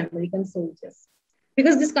coming of the American soldiers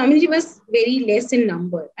because this community was very less in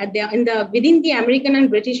number. Within the American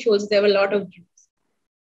and British soldiers, there were a lot of Jews.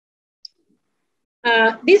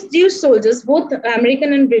 These Jewish soldiers, both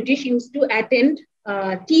American and British, used to attend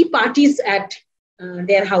tea parties at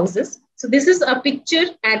their houses. So this is a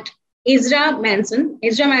picture at Ezra Mansion.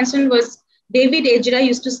 Ezra Mansion was, David Ezra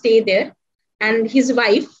used to stay there, and his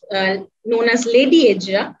wife, known as Lady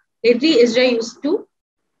Ezra used to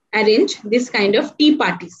arrange this kind of tea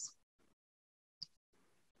parties.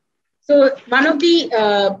 So one of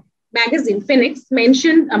the magazine, Phoenix,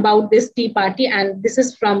 mentioned about this tea party, and this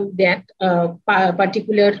is from that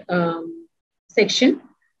particular section.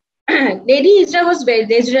 Lady Ezra was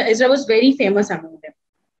very famous among them.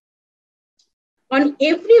 On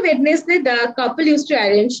every Wednesday, the couple used to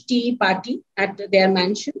arrange tea party at their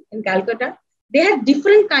mansion in Calcutta. They had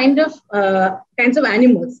different kinds of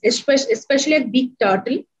animals, especially a big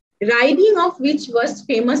turtle, riding of which was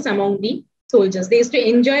famous among the soldiers. They used to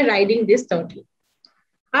enjoy riding this turtle.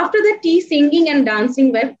 After the tea, singing and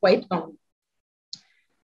dancing were quite common.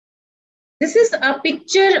 This is a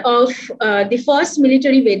picture of the first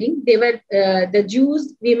military wedding. They were the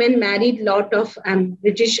Jews women married a lot of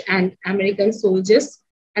British and American soldiers,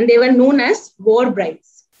 and they were known as war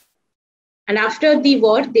brides. And after the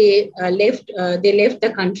war, they left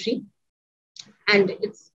the country, and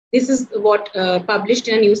this is what published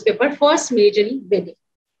in a newspaper: first military wedding.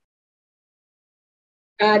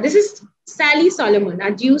 This is Sally Solomon,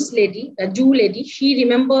 a Jew lady. She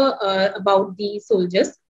remember about the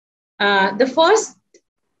soldiers. The first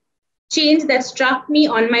change that struck me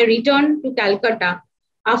on my return to Calcutta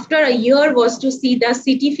after a year was to see the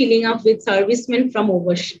city filling up with servicemen from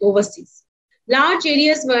overseas. Large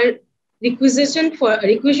areas were requisitions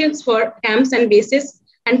for camps and bases,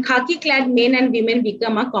 and khaki-clad men and women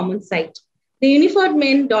became a common sight. The uniformed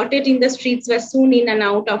men dotted in the streets were soon in and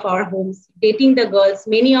out of our homes, dating the girls,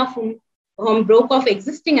 many of whom broke off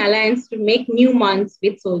existing alliance to make new months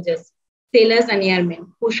with soldiers, sailors, and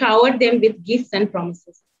airmen, who showered them with gifts and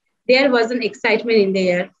promises. There was an excitement in the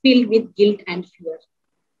air filled with guilt and fear.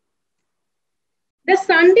 The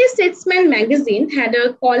Sunday Statesman magazine had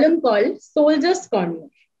a column called Soldier's Corner.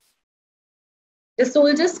 The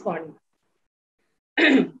Soldier's Corner.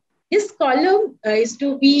 This column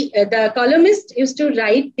the columnist used to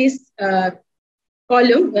write this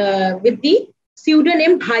column with the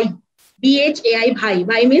pseudonym Bhai, Bhai.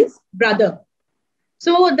 Bhai means brother.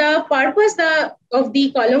 So the purpose of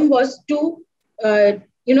the column was to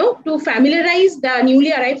familiarize the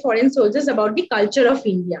newly arrived foreign soldiers about the culture of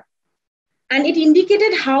India. And it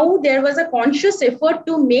indicated how there was a conscious effort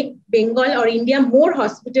to make Bengal or India more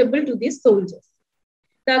hospitable to these soldiers.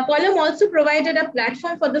 The column also provided a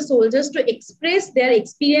platform for the soldiers to express their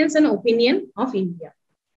experience and opinion of India.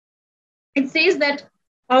 It says that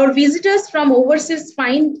our visitors from overseas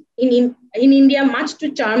find in India much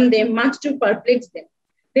to charm them, much to perplex them.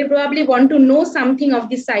 They probably want to know something of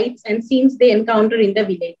the sights and scenes they encounter in the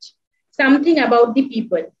village, something about the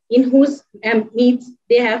people in whose needs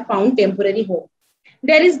they have found temporary home.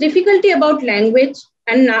 There is difficulty about language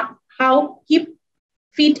and how keep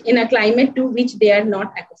fit in a climate to which they are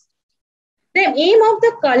not accustomed. The aim of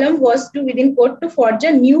the column was to, within quote, to forge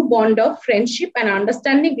a new bond of friendship and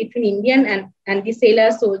understanding between Indian and the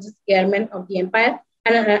sailors, soldiers, airmen of the empire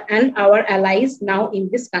and our allies now in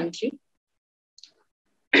this country.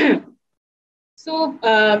 So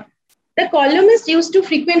the columnist used to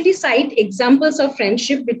frequently cite examples of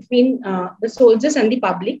friendship between the soldiers and the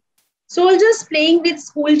public. Soldiers playing with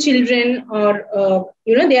school children, or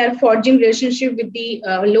they are forging relationship with the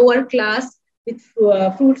lower class, with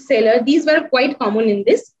fruit seller. These were quite common in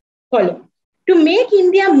this column. To make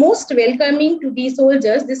India most welcoming to the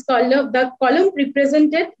soldiers, the column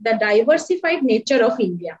represented the diversified nature of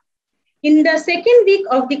India. In the second week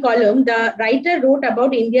of the column, the writer wrote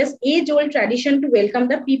about India's age-old tradition to welcome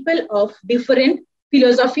the people of different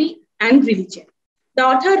philosophy and religion. The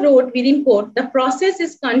author wrote, within quote, the process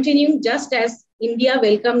is continuing just as India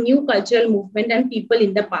welcomed new cultural movement and people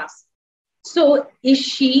in the past. So is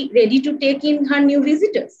she ready to take in her new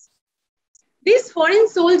visitors? These foreign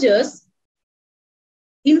soldiers'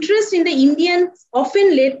 interest in the Indians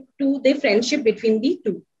often led to the friendship between the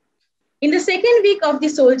two. In the second week of the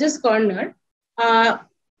Soldiers' Corner, a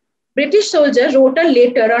British soldier wrote a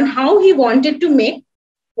letter on how he wanted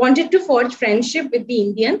to forge friendship with the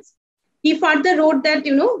Indians. He further wrote that,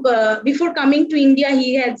 before coming to India,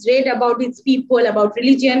 he had read about its people, about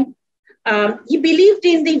religion. He believed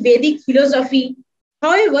in the Vedic philosophy.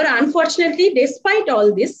 However, unfortunately, despite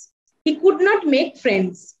all this, he could not make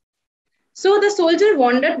friends. So the soldier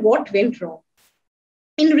wondered what went wrong.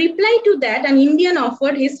 In reply to that, an Indian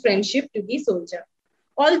offered his friendship to the soldier.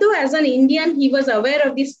 Although as an Indian, he was aware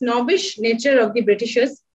of the snobbish nature of the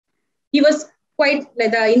Britishers,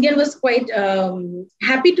 the Indian was quite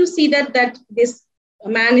happy to see that this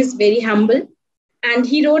man is very humble. And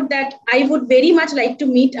he wrote that, I would very much like to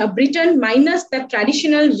meet a Briton minus the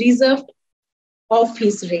traditional reserve of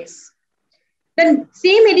his race. The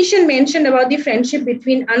same edition mentioned about the friendship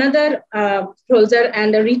between another soldier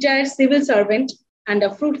and a retired civil servant and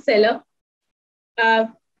a fruit seller.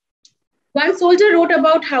 One soldier wrote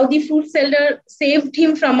about how the fruit seller saved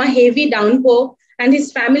him from a heavy downpour, and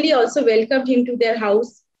his family also welcomed him to their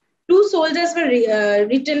house. Two soldiers were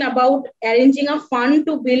written about arranging a fund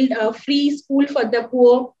to build a free school for the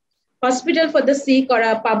poor, hospital for the sick, or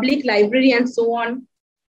a public library, and so on.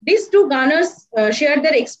 These two gunners shared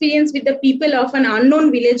their experience with the people of an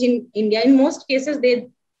unknown village in India. In most cases, they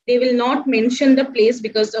will not mention the place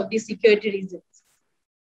because of the security reasons.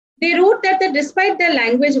 They wrote that despite their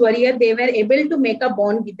language barrier, they were able to make a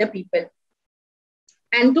bond with the people.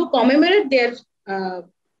 And to commemorate their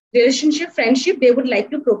friendship, they would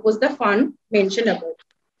like to propose the fund mentioned above.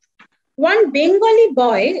 One Bengali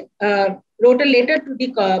boy wrote a letter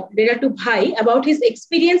to Bhai about his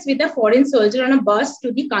experience with a foreign soldier on a bus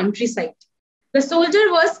to the countryside. The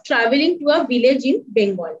soldier was traveling to a village in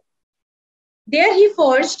Bengal. There he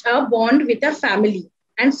forged a bond with a family,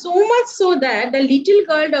 and so much so that the little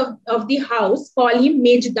girl of the house called him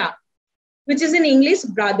Mejda, which is in English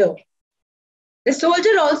brother. The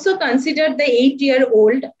soldier also considered the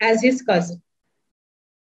 8-year-old as his cousin.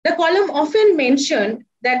 The column often mentioned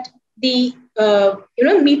that the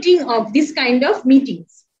meeting of this kind of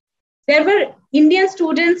meetings. There were Indian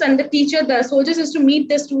students and the soldiers used to meet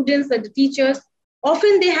the students and the teachers.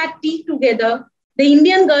 Often they had tea together. The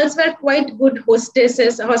Indian girls were quite good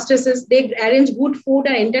hostesses. They arranged good food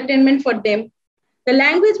and entertainment for them. The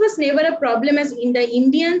language was never a problem, as the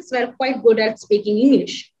Indians were quite good at speaking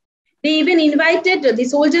English. The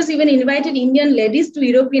soldiers even invited Indian ladies to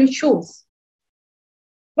European shows.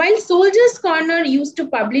 While Soldiers Corner used to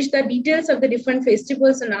publish the details of the different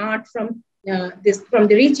festivals and art from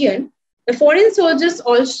the region, the foreign soldiers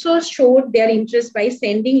also showed their interest by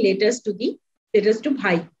sending letters to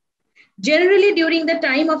Bhai. Generally, during the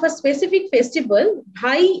time of a specific festival,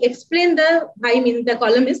 the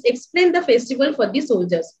columnist explained the festival for the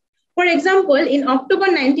soldiers. For example, in October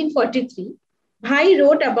 1943, Bhai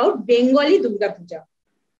wrote about Bengali Durga Puja.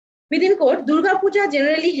 Within quote, Durga Puja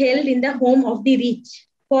generally held in the home of the rich,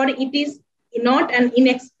 for it is not an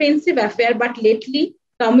inexpensive affair, but lately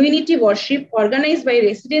community worship organized by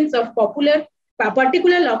residents of particular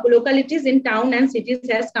localities in town and cities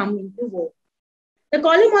has come into vogue. The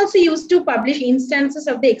column also used to publish instances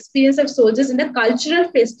of the experience of soldiers in the cultural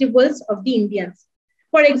festivals of the Indians.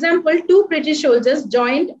 For example, 2 British soldiers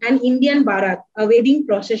joined an Indian Barat, a wedding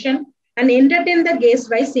procession, and entertained the guests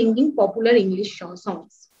by singing popular English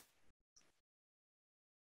songs.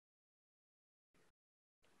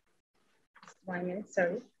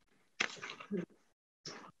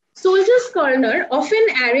 Soldiers' Corner often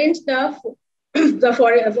arranged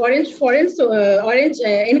encouraged foreign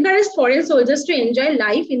soldiers to enjoy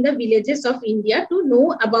life in the villages of India, to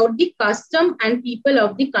know about the custom and people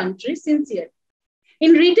of the country sincerely.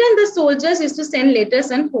 In return, the soldiers used to send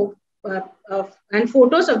letters and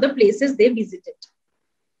photos of the places they visited.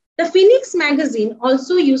 The Phoenix magazine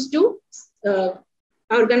also used to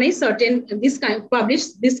publish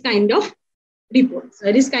this kind of reports,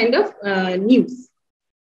 this kind of news.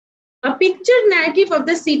 A picture narrative of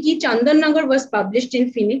the city Chandannagar was published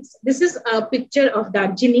in Phoenix. This is a picture of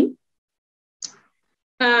Darjeeling.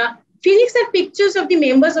 Phoenix had pictures of the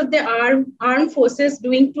members of the armed forces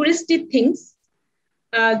doing touristy things.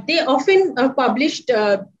 They often published,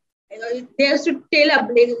 they have to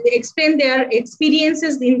explain their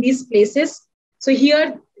experiences in these places. So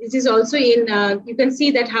here, it is also in, you can see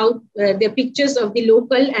that how the pictures of the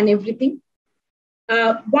local and everything.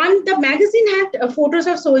 The magazine had photos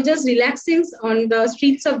of soldiers relaxing on the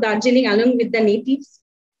streets of Darjeeling along with the natives.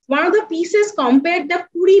 One of the pieces compared the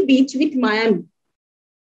Puri beach with Miami.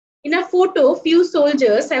 In a photo, few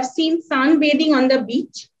soldiers have seen sunbathing on the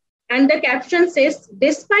beach, and the caption says,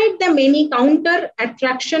 despite the many counter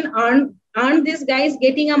attraction, aren't these guys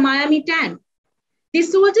getting a Miami tan? The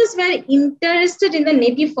soldiers were interested in the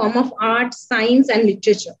native form of art, science, and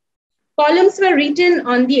literature. Columns were written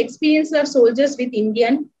on the experience of soldiers with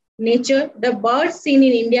Indian nature. The birds seen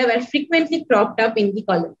in India were frequently cropped up in the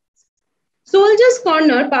columns. Soldiers'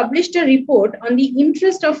 Corner published a report on the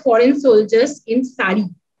interest of foreign soldiers in sari.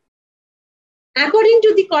 According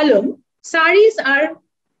to the column, saris are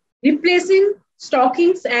replacing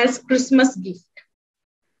stockings as Christmas gift.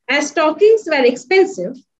 As stockings were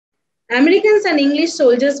expensive, Americans and English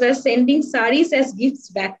soldiers were sending saris as gifts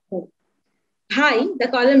back home. Bhai, the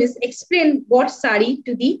columnist, explained what sari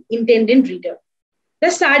to the intended reader. The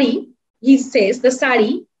sari, he says, the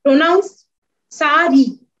sari, pronounced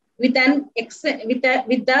sari with the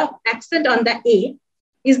accent on the A,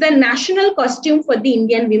 is the national costume for the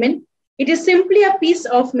Indian women. It is simply a piece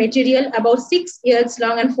of material about 6 yards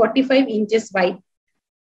long and 45 inches wide,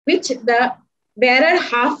 which the wearer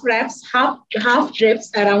half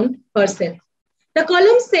drapes around herself. The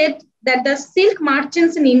column said that the silk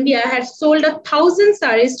merchants in India had sold 1,000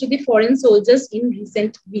 saris to the foreign soldiers in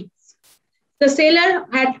recent weeks. The seller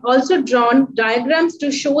had also drawn diagrams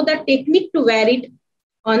to show the technique to wear it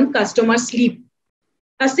on customer sleeve.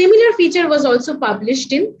 A similar feature was also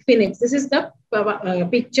published in Phoenix. This is the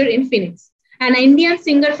picture in Phoenix. An Indian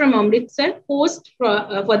singer from Amritsar posed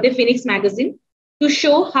for the Phoenix magazine to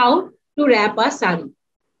show how to wrap a sari.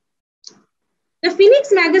 The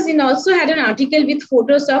Phoenix magazine also had an article with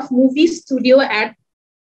photos of movie studio at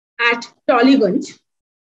Tollygunge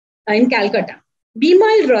in Calcutta.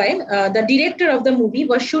 Bimal Roy, the director of the movie,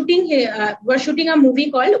 was shooting a movie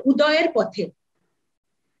called Udayer Pathe.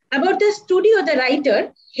 About the studio, the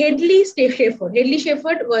writer Hedley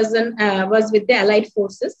Shepherd was with the Allied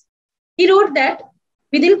forces. He wrote that,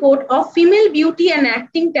 within quote, of female beauty and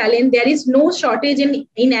acting talent, there is no shortage in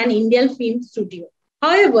an Indian film studio.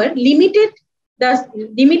 However, limited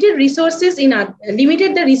the resources in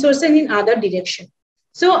other direction.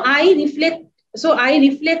 So I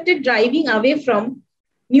reflected driving away from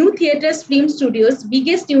New Theatres Film Studios,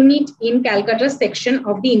 biggest unit in Calcutta section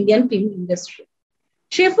of the Indian film industry.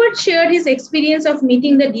 Shepherd shared his experience of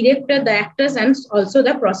meeting the director, the actors, and also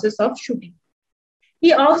the process of shooting.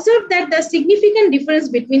 He observed that the significant difference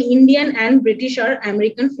between Indian and British or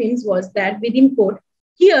American films was that, within quote,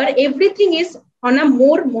 here everything is on a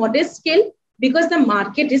more modest scale because the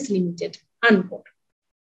market is limited, unquote.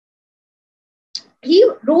 He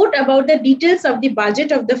wrote about the details of the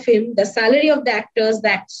budget of the film, the salary of the actors,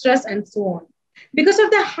 the extras, and so on. Because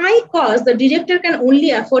of the high cost, the director can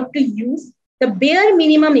only afford to use the bare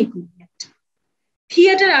minimum equipment.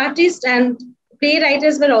 Theater artists and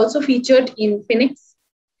playwrights were also featured in Phoenix.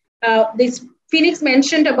 This Phoenix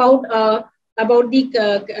mentioned about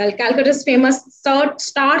the Calcutta's famous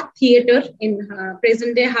Star Theatre in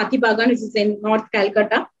present-day Hathibagan, which is in North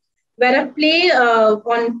Calcutta, where a play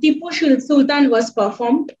on Tipu Sultan was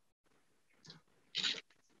performed.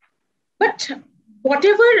 But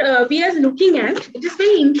whatever we are looking at, it is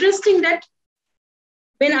very interesting that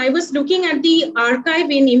when I was looking at the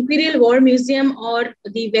archive in Imperial War Museum or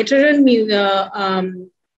the veteran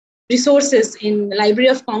resources in Library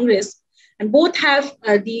of Congress, and both have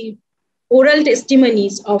the oral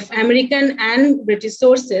testimonies of American and British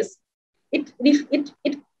sources, it's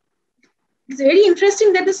very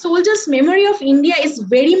interesting that the soldiers' memory of India is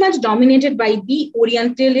very much dominated by the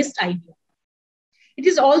Orientalist idea. It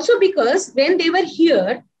is also because when they were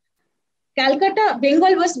here, Calcutta,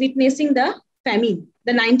 Bengal was witnessing the famine,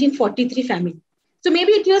 the 1943 famine. So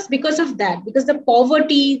maybe it was because of that, because the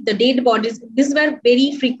poverty, the dead bodies, these were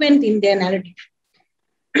very frequent in their narrative.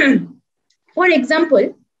 For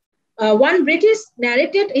example, one British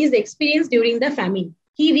narrated his experience during the famine.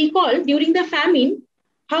 He recalled during the famine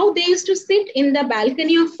how they used to sit in the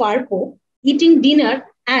balcony of Farpo, eating dinner,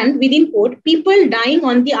 and within quote, people dying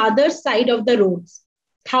on the other side of the roads,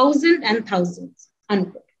 thousands and thousands,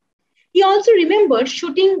 unquote. He also remembered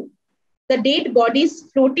shooting the dead bodies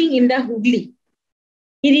floating in the Hooghly.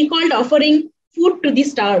 He recalled offering food to the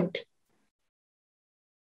starved.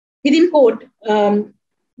 Within quote,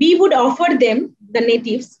 we would offer them, the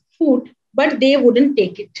natives, food, but they wouldn't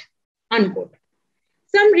take it, unquote.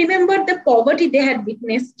 Some remembered the poverty they had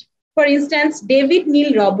witnessed. For instance, David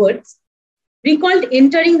Neil Roberts recalled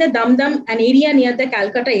entering the Dum-Dum, an area near the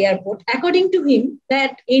Calcutta airport. According to him,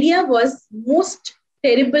 that area was most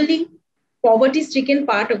terribly poverty-stricken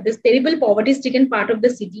part of this poverty-stricken part of the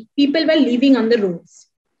city. People were living on the roads.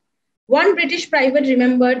 One British private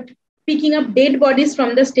remembered picking up dead bodies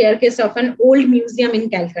from the staircase of an old museum in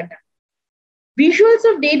Calcutta. Visuals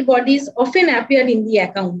of dead bodies often appeared in the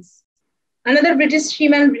accounts. Another British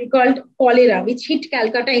seaman recalled cholera, which hit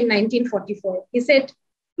Calcutta in 1944. He said,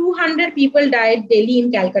 200 people died daily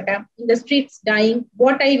in Calcutta, in the streets dying.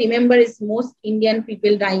 What I remember is most Indian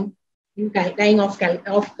people dying of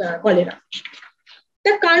cholera.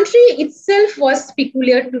 The country itself was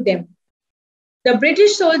peculiar to them. The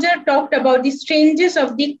British soldier talked about the strangeness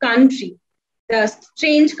of the country, the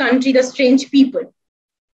strange people.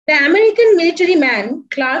 The American military man,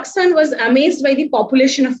 Clarkson, was amazed by the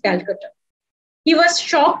population of Calcutta. He was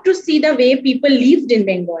shocked to see the way people lived in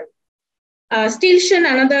Bengal. Stilson,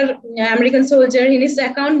 another American soldier, in his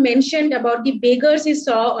account mentioned about the beggars he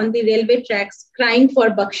saw on the railway tracks crying for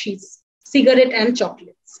bakshis, cigarette and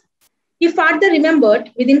chocolates. He further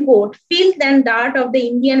remembered, within quote, filth and dirt of the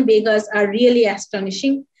Indian beggars are really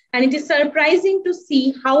astonishing, and it is surprising to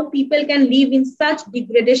see how people can live in such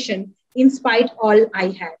degradation in spite all I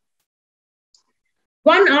had.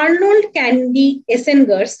 One Arnold Candy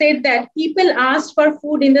Essenger said that people asked for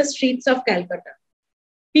food in the streets of Calcutta.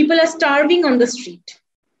 People are starving on the street.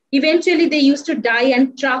 Eventually, they used to die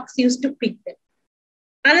and trucks used to pick them.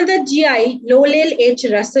 Another GI, Lowell H.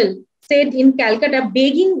 Russell, said in Calcutta,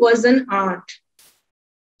 begging was an art.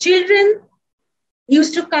 Children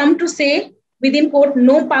used to come to say, within quote,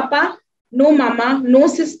 no papa, no mama, no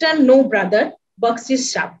sister, no brother,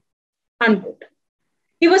 Bakshis Shab, unquote.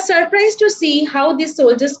 He was surprised to see how these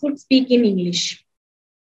soldiers could speak in English.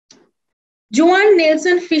 Joan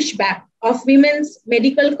Nelson Fishback of Women's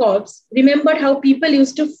Medical Corps remembered how people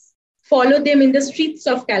used to follow them in the streets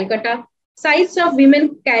of Calcutta, sights of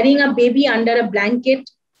women carrying a baby under a blanket,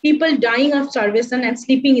 people dying of starvation and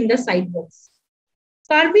sleeping in the sidewalks.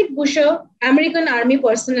 Kermit Busher, American Army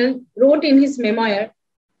personnel, wrote in his memoir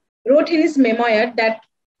that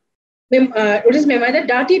the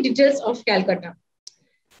dirty details of Calcutta.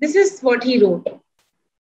 This is what he wrote.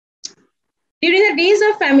 During the days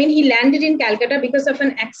of famine, he landed in Calcutta because of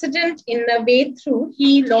an accident in the way through.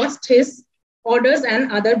 He lost his orders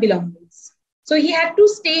and other belongings. So he had to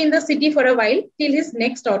stay in the city for a while till his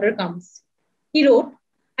next order comes. He wrote,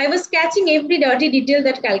 I was catching every dirty detail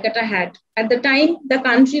that Calcutta had. At the time, the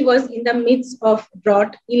country was in the midst of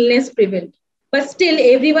drought, illness prevailed. But still,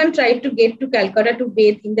 everyone tried to get to Calcutta to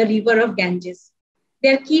bathe in the river of Ganges.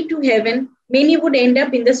 Their key to heaven, many would end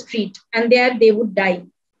up in the street, and there they would die.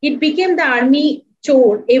 It became the army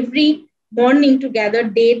chore every morning to gather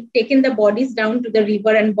dead, taking the bodies down to the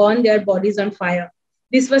river and burn their bodies on fire.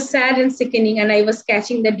 This was sad and sickening, and I was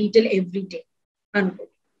catching the detail every day. unquote.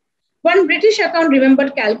 One British account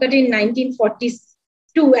remembered Calcutta in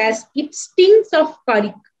 1942 as it stinks of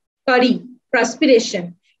curry,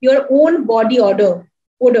 perspiration, your own body odor.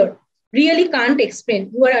 Really can't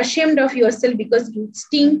explain. You are ashamed of yourself because you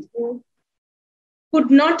stink, you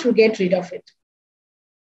could not get rid of it.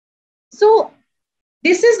 So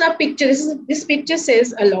this is a picture. This picture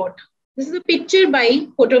says a lot. This is a picture by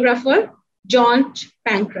photographer George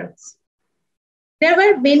Pancratz. There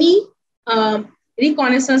were many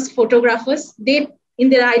reconnaissance photographers. They, in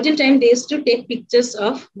their idle time, they used to take pictures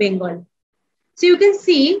of Bengal. So you can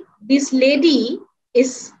see this lady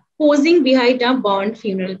is posing behind a burned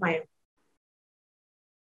funeral pyre.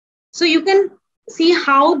 So you can see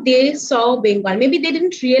how they saw Bengal. Maybe they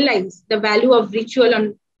didn't realize the value of ritual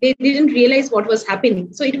and they didn't realize what was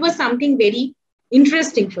happening. So it was something very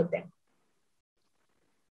interesting for them.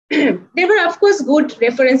 There were, of course, good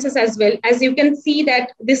references as well. As you can see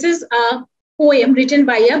that this is a poem written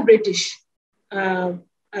by a British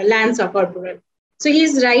Lance Corporal. So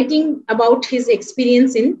he's writing about his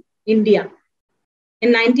experience in India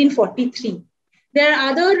in 1943. There are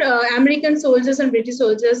other American soldiers and British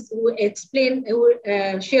soldiers who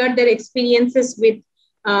shared their experiences with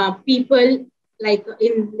people like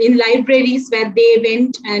in libraries where they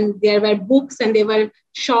went and there were books and they were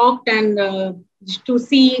shocked and to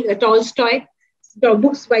see Tolstoy,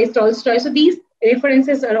 books by Tolstoy. So these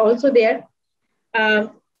references are also there.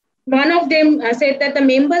 One of them said that the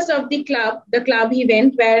members of the club he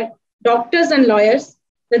went were doctors and lawyers.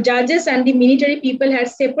 The judges and the military people had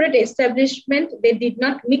separate establishment. They did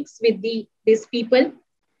not mix with these people.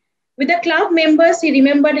 With the club members, he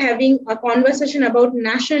remembered having a conversation about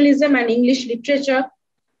nationalism and English literature.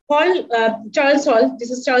 Charles Hall, this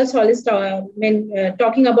is Charles Hall is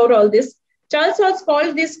talking about all this. Charles Hall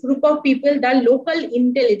called this group of people the local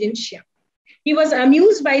intelligentsia. He was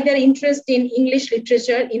amused by their interest in English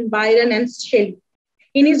literature, in Byron and Shelley.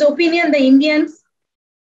 In his opinion, the Indians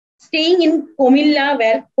staying in Comilla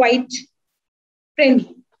were quite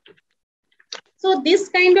friendly. So this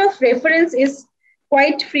kind of reference is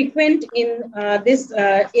quite frequent in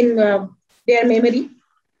their memory.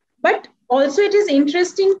 But also it is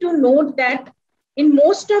interesting to note that in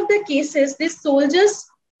most of the cases, these soldiers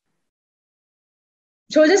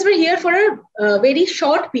were here for a very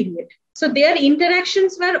short period. So their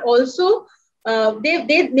interactions were also,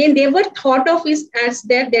 they were thought of as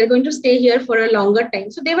that they're going to stay here for a longer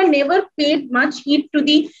time. So they were never paid much heed to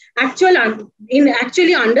the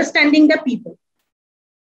actually understanding the people.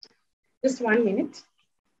 Just 1 minute.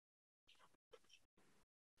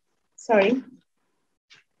 Sorry.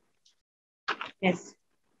 Yes.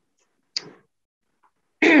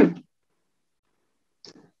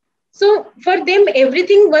 So for them,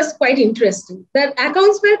 everything was quite interesting. The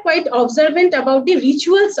accounts were quite observant about the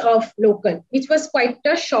rituals of local, which was quite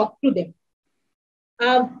a shock to them.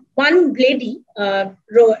 One lady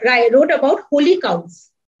wrote about holy cows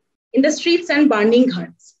in the streets and burning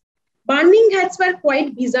huts. Burning huts were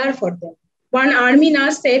quite bizarre for them. One army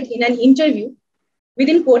nurse said in an interview,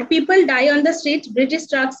 within quote, people die on the streets, British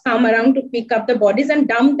trucks come around to pick up the bodies and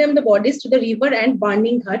dump the bodies to the river and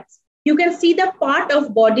burning huts. You can see the part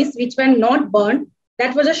of bodies which were not burned.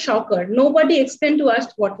 That was a shocker. Nobody explained to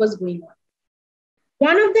us what was going on.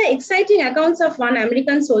 One of the exciting accounts of one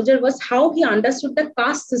American soldier was how he understood the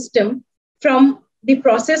caste system from the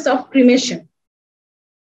process of cremation.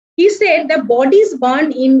 He said the bodies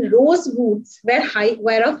burned in rosewoods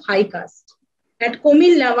were of high caste. At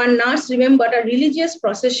Comilla, one nurse remembered a religious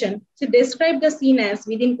procession. She described the scene as,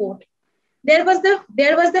 within quote, there was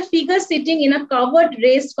the figure sitting in a covered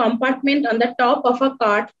raised compartment on the top of a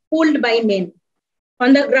cart pulled by men.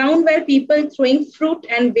 On the ground were people throwing fruit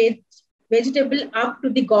and vegetable up to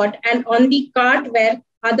the god, and on the cart were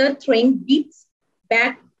other throwing bits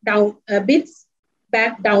back down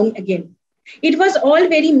again. It was all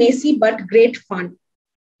very messy but great fun.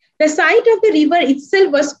 The sight of the river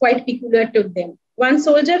itself was quite peculiar to them. One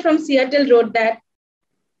soldier from Seattle wrote that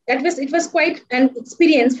it was quite an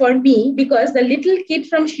experience for me because the little kid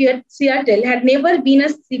from Seattle had never been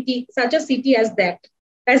such a city as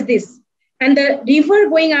this. And the river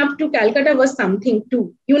going up to Calcutta was something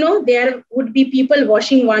too. You know, there would be people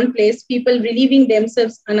washing one place, people relieving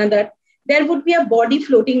themselves another. There would be a body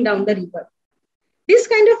floating down the river. This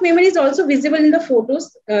kind of memory is also visible in the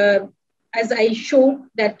photos, as I showed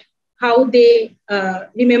that how they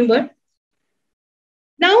remember.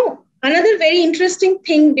 Now, another very interesting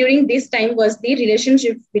thing during this time was the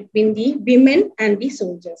relationship between the women and the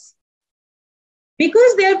soldiers.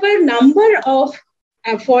 Because there were a number of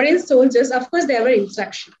foreign soldiers, of course, there were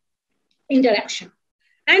interaction.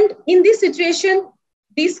 And in this situation,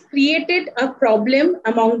 this created a problem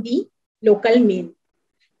among the local men.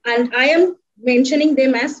 And I am mentioning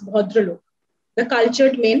them as Bhadralok, the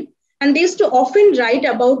cultured men. And they used to often write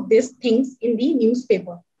about these things in the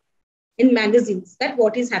newspaper, in magazines, that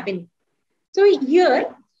what is happening. So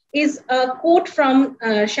here is a quote from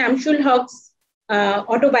Shamsul Haq's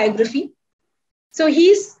autobiography. So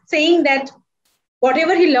he's saying that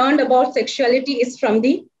whatever he learned about sexuality is from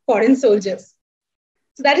the foreign soldiers.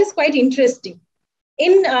 So that is quite interesting.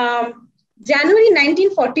 In January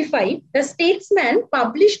 1945, the Statesman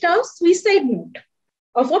published a suicide note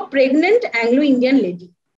of a pregnant Anglo-Indian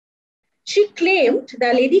lady.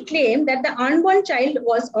 The lady claimed that the unborn child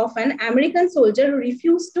was of an American soldier who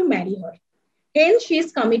refused to marry her. Hence, she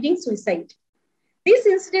is committing suicide. This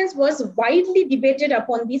incident was widely debated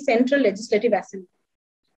upon the Central Legislative Assembly.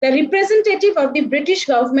 The representative of the British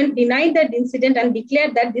government denied that incident and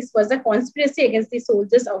declared that this was a conspiracy against the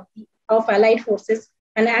soldiers of Allied forces,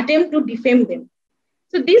 an attempt to defame them.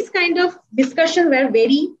 So these kind of discussions were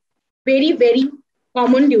very, very, very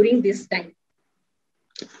common during this time.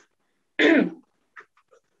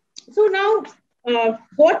 So now,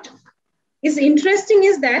 what is interesting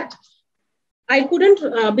is that I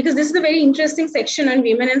couldn't, because this is a very interesting section on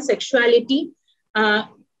women and sexuality,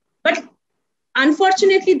 but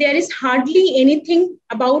unfortunately, there is hardly anything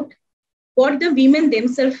about what the women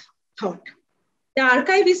themselves thought. The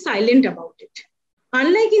archive is silent about it.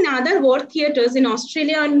 Unlike in other war theaters in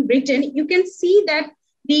Australia and Britain, you can see that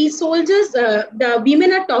the soldiers, the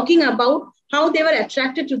women are talking about how they were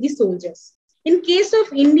attracted to the soldiers. In case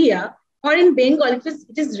of India or in Bengal,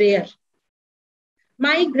 it is rare.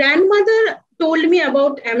 My grandmother told me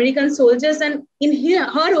about American soldiers, and in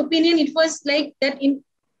her opinion, it was like that in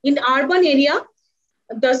urban area,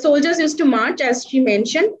 the soldiers used to march, as she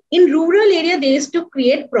mentioned. In rural area, they used to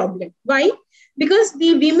create problem. Why? Because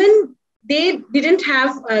the women, they didn't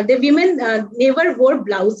have, the women never wore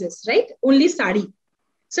blouses, right? Only sari.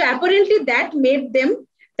 So apparently that made them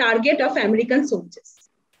target of American soldiers.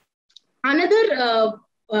 Another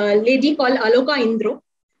lady called Aloka Indro,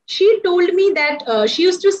 she told me that she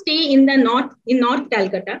used to stay in North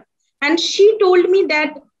Calcutta. And she told me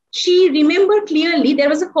that she remembered clearly there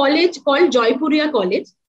was a college called Joypuria College,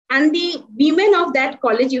 and the women of that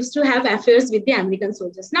college used to have affairs with the American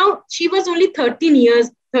soldiers. Now, she was only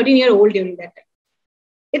 13-year-old during that time.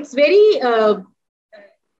 It's very,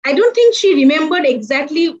 I don't think she remembered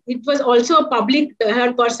exactly. It was also a public,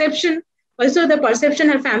 her perception, also the perception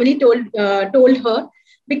her family told her.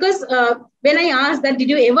 Because when I asked that, did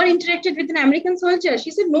you ever interacted with an American soldier?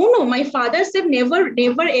 She said, no, my father said never,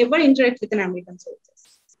 ever interact with an American soldier.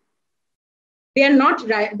 They are not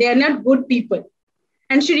right. They are not good people.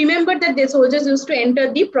 And she remembered that the soldiers used to enter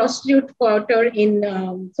the prostitute quarter in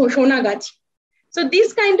Shonagachi. So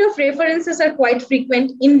these kind of references are quite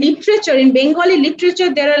frequent. In literature, in Bengali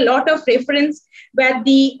literature, there are a lot of reference where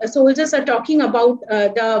the soldiers are talking about,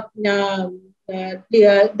 the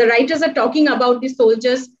writers are talking about the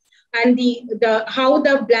soldiers and how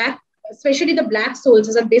the black, especially the black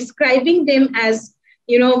soldiers, are describing them as,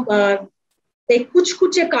 the kuch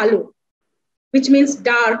kuche kalo, which means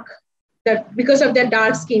dark, that because of their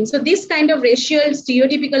dark skin. So this kind of racial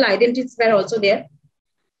stereotypical identities were also there.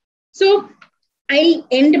 So I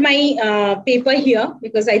end my paper here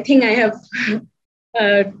because I think I have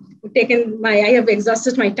I have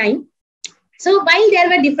exhausted my time. So while there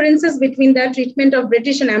were differences between the treatment of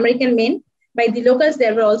British and American men by the locals,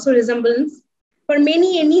 there were also resemblance. For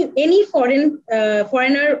many, any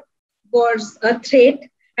foreigner was a threat,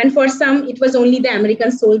 and for some, it was only the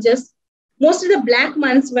American soldiers. Most of the black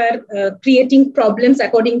men were creating problems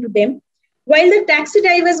according to them. While the taxi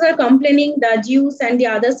drivers were complaining, the Jews and the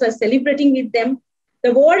others were celebrating with them.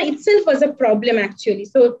 The war itself was a problem, actually.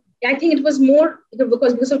 So I think it was more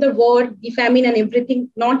because of the war, the famine and everything,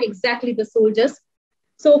 not exactly the soldiers.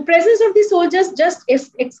 So presence of the soldiers just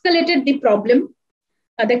escalated the problem,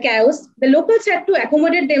 the chaos. The locals had to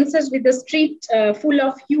accommodate themselves with the street full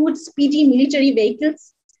of huge, speedy military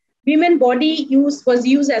vehicles. Women body was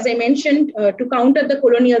used, as I mentioned, to counter the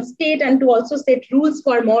colonial state and to also set rules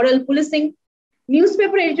for moral policing.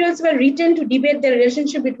 Newspaper editorials were written to debate the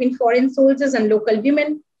relationship between foreign soldiers and local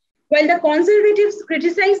women. While the conservatives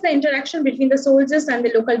criticized the interaction between the soldiers and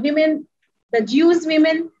the local women, the Jewish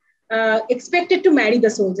women expected to marry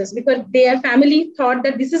the soldiers because their family thought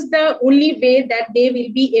that this is the only way that they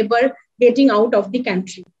will be ever getting out of the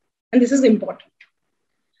country. And this is important.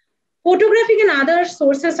 Photographic and other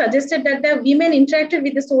sources suggested that the women interacted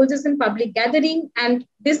with the soldiers in public gathering, and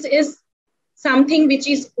this is something which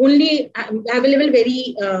is only available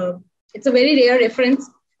it's a very rare reference,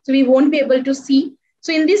 so we won't be able to see.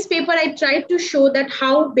 So in this paper, I tried to show that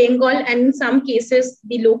how Bengal and in some cases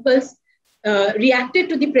the locals reacted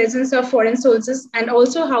to the presence of foreign soldiers, and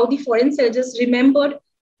also how the foreign soldiers remembered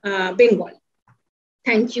Bengal.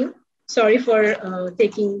 Thank you. Sorry for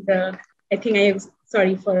taking the,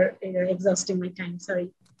 sorry for exhausting my time, sorry.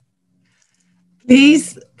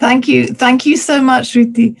 Please, thank you. Thank you so much,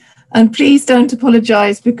 Reeti. And please don't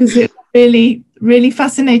apologize, because it's really, really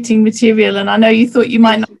fascinating material. And I know you thought you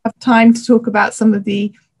might not have time to talk about some of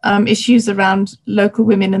the issues around local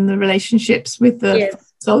women and the relationships with the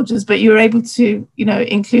soldiers, but you were able to,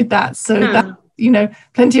 include that. So that,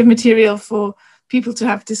 plenty of material for people to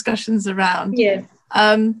have discussions around. Yes.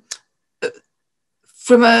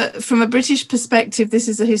 From a British perspective, this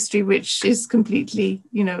is a history which is completely,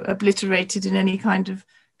 obliterated in any kind of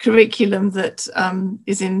curriculum that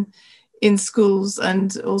is in schools,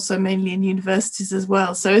 and also mainly in universities as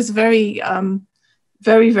well. So it's very,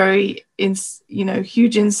 very,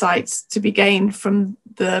 huge insights to be gained from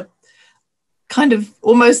the kind of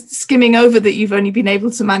almost skimming over that you've only been able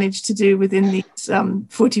to manage to do within these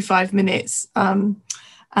 45 minutes.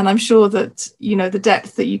 And I'm sure that, the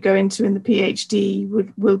depth that you go into in the PhD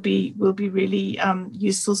will be really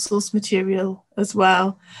useful source material as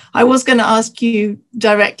well. I was going to ask you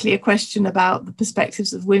directly a question about the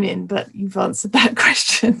perspectives of women, but you've answered that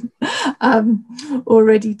question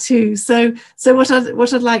already too. So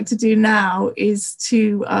what I'd like to do now is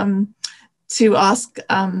to ask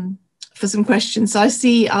for some questions. So I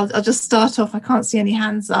see, I'll just start off. I can't see any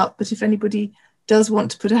hands up, but if anybody does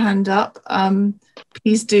want to put a hand up,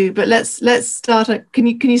 please do. But let's start. Can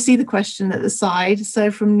you see the question at the side?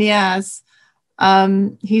 So from Niaz,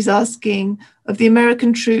 he's asking, of the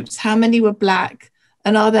American troops, how many were black,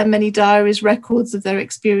 and are there many diaries, records of their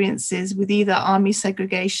experiences with either army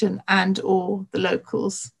segregation and or the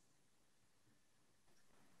locals?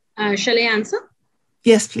 Shall I answer?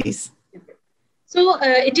 Yes, please. So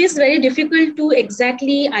it is very difficult to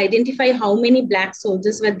exactly identify how many black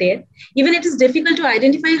soldiers were there. Even it is difficult to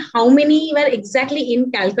identify how many were exactly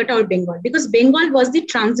in Calcutta or Bengal, because Bengal was the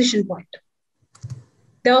transition point.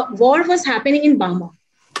 The war was happening in Burma.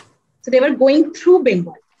 So they were going through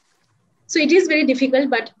Bengal. So it is very difficult,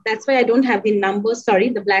 but that's why I don't have the numbers, sorry,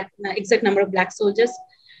 the exact number of black soldiers.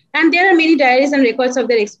 And there are many diaries and records of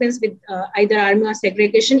their experience with either army or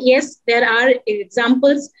segregation. Yes, there are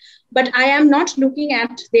examples, but I am not looking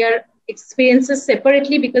at their experiences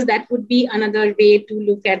separately, because that would be another way to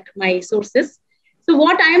look at my sources. So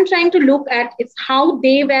what I am trying to look at is how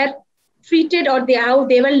they were treated, or how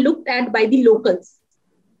they were looked at by the locals.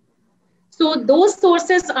 So those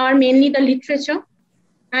sources are mainly the literature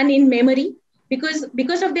and in memory, because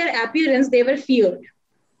of their appearance, they were feared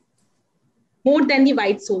more than the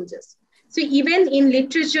white soldiers. So even in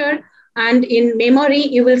literature and in memory,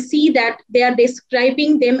 you will see that they are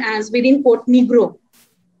describing them as, within quote, Negro.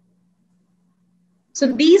 So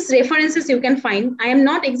these references you can find. I am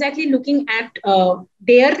not exactly looking at how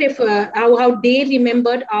they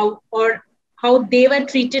remembered or how they were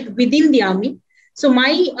treated within the army. So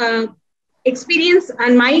my experience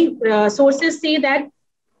and my sources say that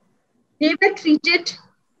they were treated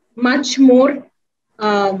much more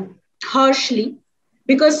harshly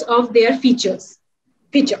because of their feature.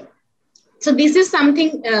 So this is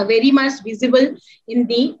something very much visible in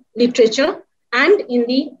the literature and in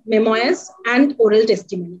the memoirs and oral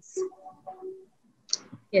testimonies.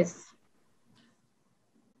 Yes.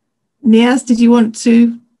 Niaz, did you want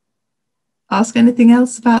to ask anything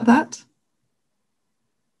else about that?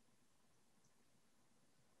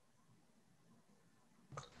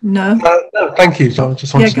 No. No, thank you. So I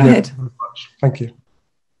just wanted go ahead. Thank you.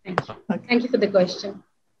 Thank you. Okay. Thank you for the question.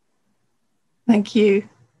 Thank you.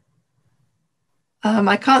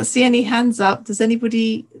 I can't see any hands up. Does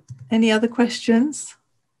anybody, any other questions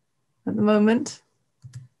at the moment?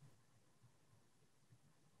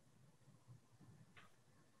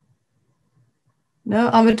 No,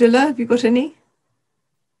 Ahmadullah, have you got any?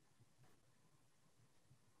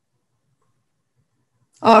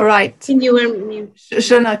 All right. Can you unmute?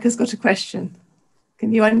 Shonak has got a question.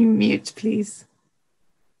 Can you unmute, please?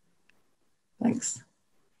 Thanks.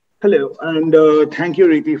 Hello, and thank you,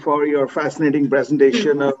 Reeti, for your fascinating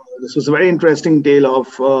presentation. This was a very interesting tale of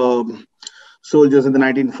soldiers in the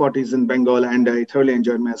 1940s in Bengal, and I thoroughly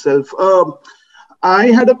enjoyed myself.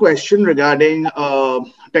 I had a question regarding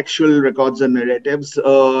textual records and narratives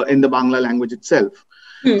in the Bangla language itself.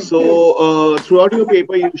 So throughout your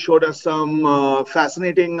paper, you showed us some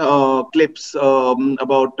fascinating clips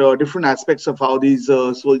about different aspects of how these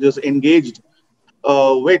soldiers engaged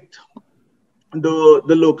with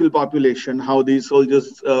the local population, how these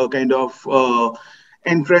soldiers kind of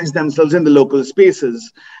entrench themselves in the local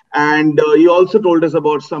spaces. And you also told us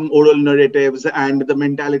about some oral narratives and the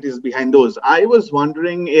mentalities behind those. I was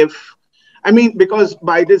wondering if, I mean, because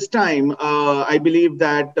by this time, I believe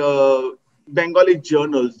that Bengali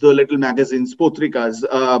journals, the little magazines, potrikas,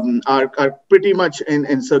 are pretty much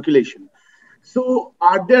in circulation. So,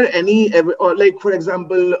 are there any, or like, for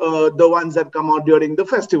example, the ones that come out during the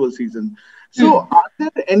festival season? So, are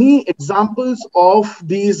there any examples of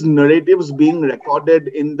these narratives being recorded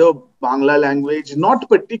in the Bangla language? Not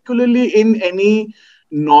particularly in any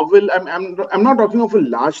novel. I'm not talking of a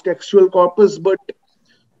large textual corpus, but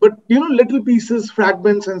little pieces,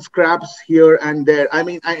 fragments, and scraps here and there. I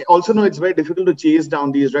mean, I also know it's very difficult to chase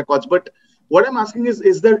down these records, but what I'm asking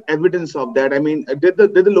is there evidence of that? I mean, did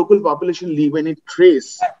the local population leave any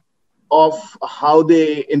trace of how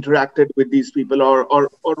they interacted with these people, or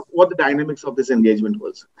what the dynamics of this engagement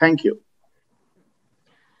was? Thank you.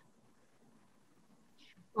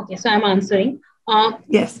 Okay, so I'm answering.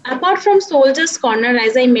 Yes. Apart from Soldiers' Corner,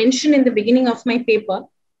 as I mentioned in the beginning of my paper,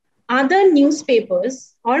 other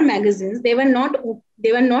newspapers or magazines, they were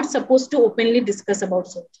not supposed to openly discuss about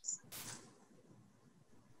soldiers.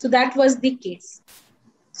 So that was the case.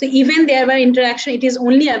 So even there were interaction, it is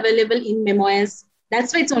only available in memoirs.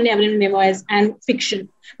 That's why it's only available in memoirs and fiction.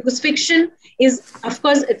 Because fiction is, of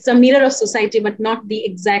course, it's a mirror of society, but not the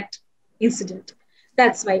exact incident.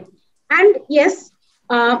 That's why. And yes,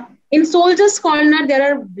 in Soldiers' Corner, there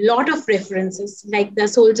are a lot of references, like the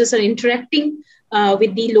soldiers are interacting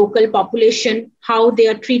with the local population, how they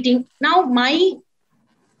are treating. Now, my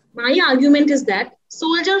argument is that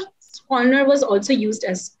Soldiers' Corner was also used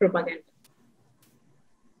as propaganda.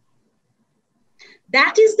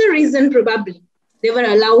 That is the reason probably they were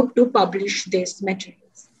allowed to publish these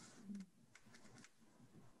materials.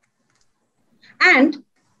 And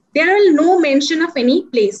there are no mention of any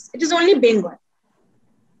place. It is only Bengal.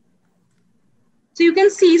 So you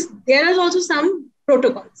can see there are also some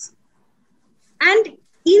protocols. And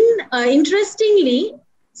interestingly,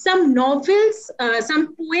 some novels,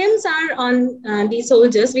 some poems are on the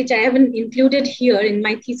soldiers, which I haven't included here in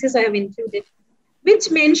my thesis. I have included, which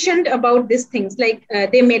mentioned about these things, like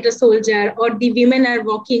they met a soldier, or the women are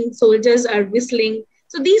walking, soldiers are whistling.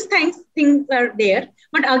 So these things are there,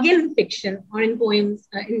 but again, in fiction or in poems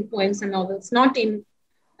and novels, not in.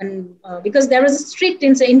 Because there was a strict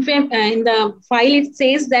in the file, it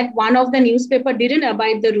says that one of the newspaper didn't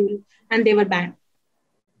abide the rule and they were banned.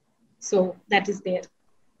 So that is there.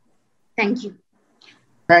 Thank you.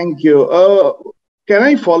 Thank you. Can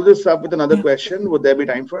I follow this up with another question? Would there be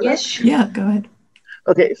time for that? Yes, sure. Yeah, go ahead.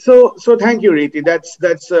 Okay, so thank you, Reeti.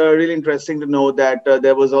 That's really interesting to know that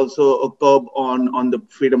there was also a curb on the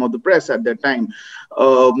freedom of the press at that time,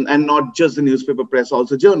 and not just the newspaper press,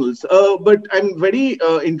 also journals. But I'm very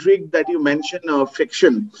intrigued that you mentioned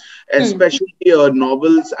fiction, especially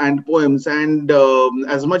novels and poems. And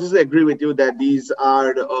as much as I agree with you that these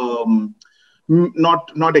are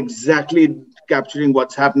not exactly capturing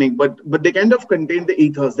what's happening, but they kind of contain the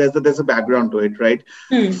ethos. There's a background to it, right?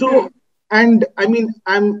 So. And I mean,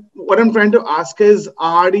 what I'm trying to ask is,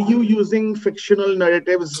 are you using fictional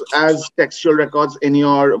narratives as textual records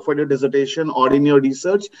for your dissertation or in your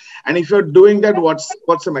research? And if you're doing that, what's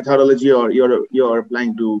the methodology or you're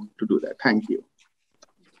applying to do that? Thank you.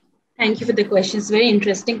 Thank you for the question. It's a very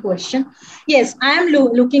interesting question. Yes, I am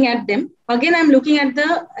looking at them. Again, I'm looking at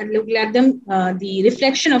the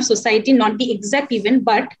reflection of society, not the exact event,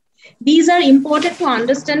 but these are important to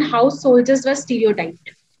understand how soldiers were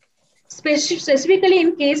stereotyped. Specifically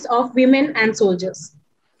in case of women and soldiers,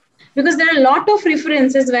 because there are a lot of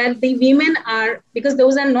references where the women are, because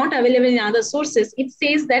those are not available in other sources. It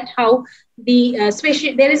says that how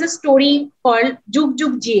there is a story called Jug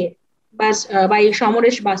Jug Jie by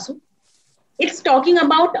Reeti Basu. It's talking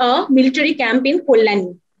about a military camp in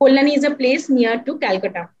Kollani. Kollani is a place near to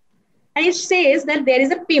Calcutta, and it says that there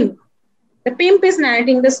is a pimp. The pimp is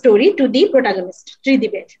narrating the story to the protagonist,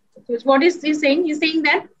 Reeti Basu. So what is he saying? He's saying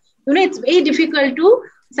that it's very difficult to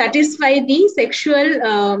satisfy the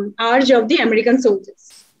sexual urge of the American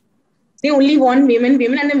soldiers. They only want women,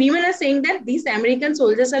 and the women are saying that these American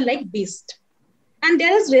soldiers are like beasts. And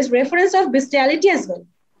there is reference of bestiality as well.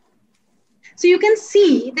 So you can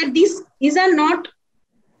see that these are not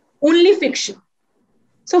only fiction.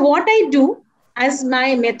 So what I do as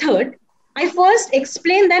my method, I first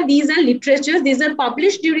explain that these are literatures, these are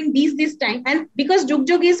published during this time. And because Jug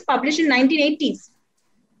Jug is published in 1980s,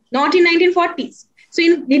 not in 1940s. So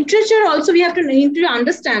in literature also, we need to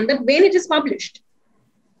understand that when it is published.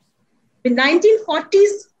 In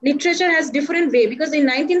 1940s, literature has different way, because in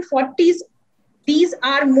 1940s, these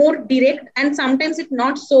are more direct and sometimes it's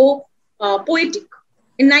not so poetic.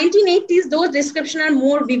 In 1980s, those descriptions are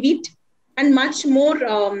more vivid and much more,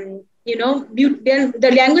 the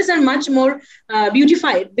language are much more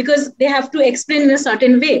beautified because they have to explain in a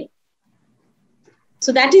certain way.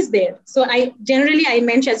 So that is there. So I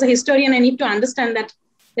mentioned as a historian, I need to understand that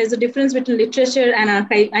there's a difference between literature and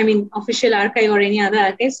archive, official archive or any other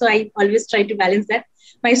archive. So I always try to balance that.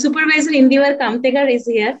 My supervisor, Indivar Kamtegar, is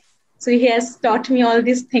here. So he has taught me all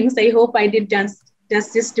these things. I hope I did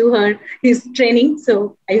justice to his training.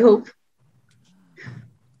 So I hope.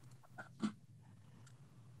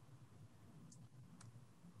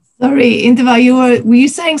 Sorry, Indivar, were you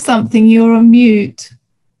saying something? You're on mute.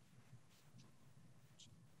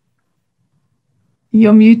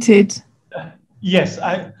 You're muted. Yes,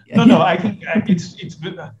 I think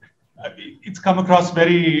it's come across as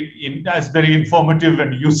very informative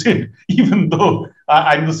and lucid, even though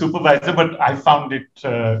I'm the supervisor, but I found it's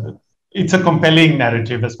a compelling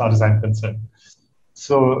narrative as far as I'm concerned.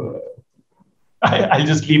 So I'll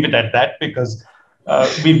just leave it at that because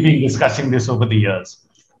we've been discussing this over the years.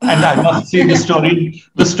 And I must say the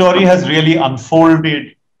story has really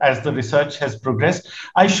unfolded as the research has progressed.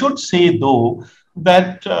 I should say, though,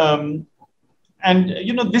 that,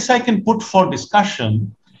 this I can put for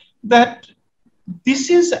discussion, that this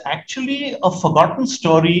is actually a forgotten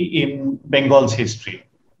story in Bengal's history.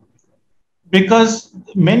 Because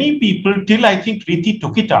many people, till I think Reeti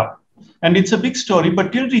took it up, and it's a big story,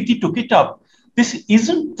 but till Reeti took it up, this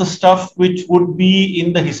isn't the stuff which would be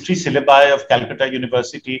in the history syllabi of Calcutta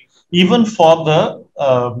University, even for the,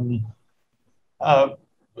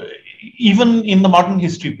 even in the modern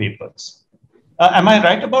history papers. Am I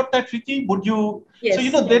right about that, Reeti? Would you?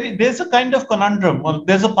 Yes. So, there's a kind of conundrum, or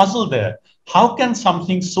there's a puzzle there. How can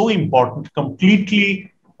something so important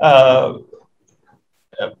completely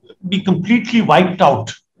be completely wiped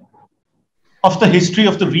out of the history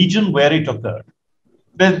of the region where it occurred?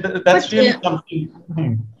 That's really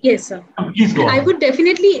something. Yes, sir. Please go on. I would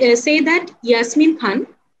definitely say that Yasmin Khan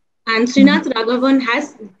and Srinath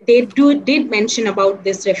Raghavan did mention about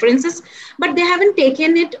these references, but they haven't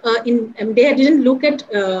taken it they didn't look at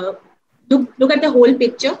the whole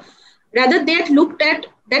picture. Rather, they had looked at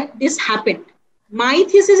that this happened. My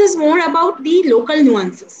thesis is more about the local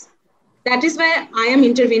nuances. That is why I am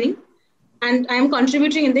intervening. And I am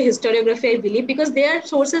contributing in the historiography, I believe, because their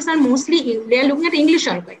sources are mostly, they are looking at English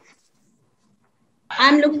archive.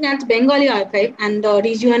 I'm looking at Bengali archive and the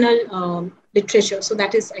regional literature. So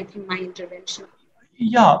that is, I think, my intervention.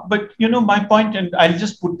 Yeah, but my point, and I'll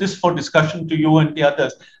just put this for discussion to you and the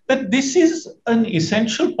others, that this is an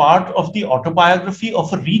essential part of the autobiography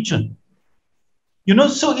of a region.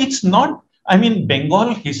 So it's not,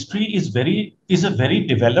 Bengal history is a very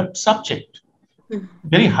developed subject.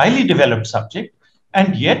 Very highly developed subject,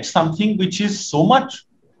 and yet something which is so much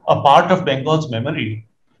a part of Bengal's memory,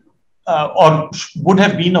 or would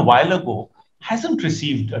have been a while ago, hasn't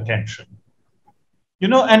received attention.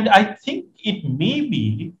 And I think it may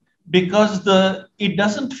be because it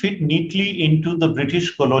doesn't fit neatly into the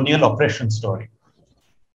British colonial oppression story.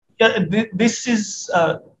 This is,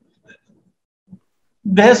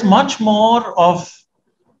 there's much more of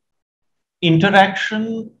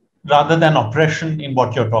interaction rather than oppression in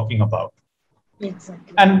what you're talking about.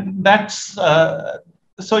 Exactly. And that's,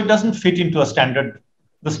 so it doesn't fit into the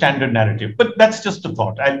standard narrative. But that's just a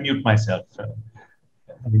thought. I'll mute myself,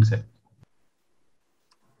 having said.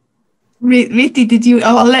 Reeti, did you?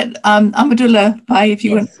 I'll let Amadullah Bhai, if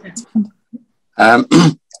you want.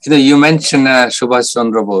 You mentioned Subhash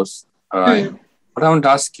Chandra Bose. All right. What I want to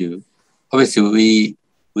ask you, obviously,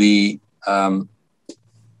 we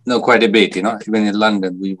know quite a bit, even in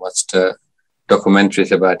London, we watched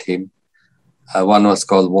documentaries about him. One was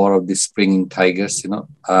called War of the Springing Tigers,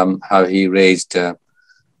 how he raised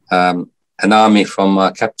an army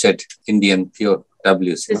from captured Indian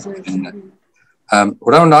POWs.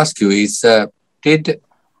 What I want to ask you is, did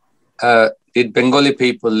Bengali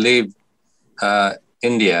people leave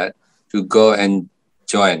India to go and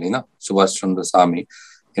join, Subhash Chandra's army?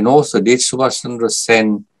 And also, did Subhash Chandra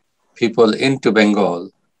send people into Bengal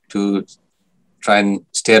to try and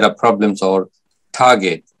stir up problems or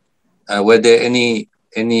target? Were there any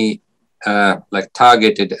like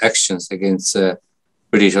targeted actions against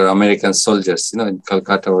British or American soldiers, in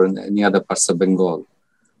Calcutta or in any other parts of Bengal,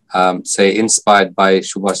 say inspired by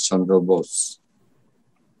Subhash Chandra Bose?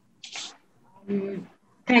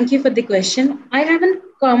 Thank you for the question. I haven't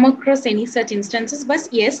come across any such instances, but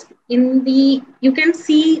yes, you can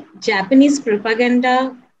see Japanese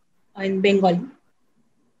propaganda in Bengali.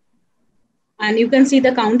 And you can see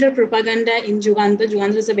the counter propaganda in Juganda.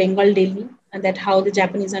 Juganda is a Bengal daily, and that how the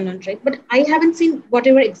Japanese are not right. But I haven't seen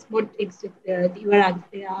whatever you are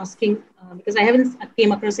asking, because I haven't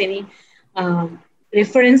came across any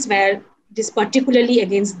reference where it is particularly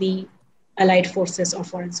against the Allied forces or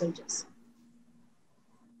foreign soldiers.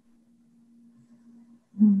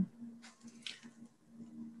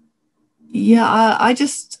 Yeah, I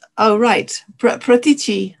just, oh, right.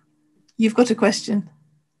 Pratichi, you've got a question.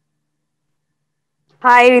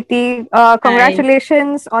 Hi, Reeti.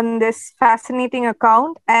 Congratulations on this fascinating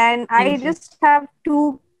account. And I just have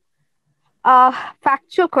two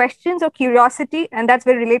factual questions or curiosity, and that's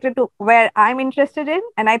very related to where I'm interested in.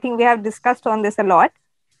 And I think we have discussed on this a lot.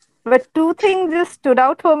 But two things just stood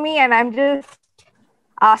out for me, and I'm just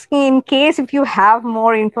asking in case if you have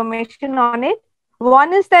more information on it.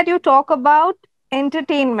 One is that you talk about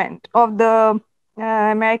entertainment of the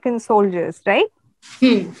American soldiers, right?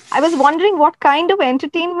 I was wondering what kind of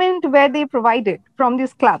entertainment were they provided from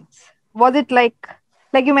these clubs? Was it like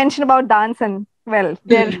you mentioned about dance, and well,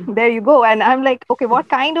 there you go. And I'm like, okay, what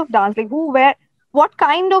kind of dance? Like what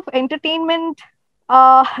kind of entertainment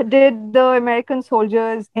did the American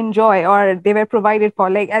soldiers enjoy, or they were provided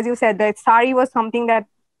for? Like, as you said, that sari was something that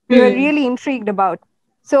they were really intrigued about.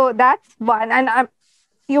 So that's one. And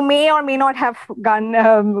you may or may not have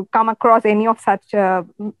come across any of such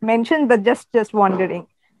mentions, but just wondering.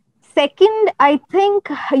 Second, I think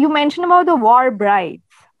you mentioned about the war brides.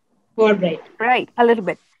 War bride. Right, a little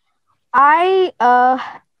bit.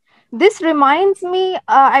 This reminds me,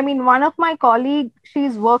 one of my colleagues,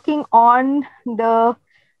 she's working on the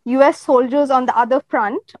US soldiers on the other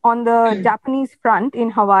front, on the Japanese front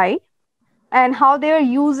in Hawaii, and how they're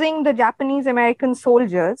using the Japanese American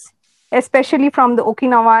soldiers, especially from the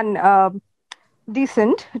Okinawan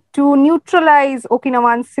descent, to neutralize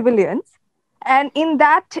Okinawan civilians. And in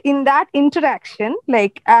that interaction,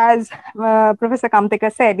 like as Professor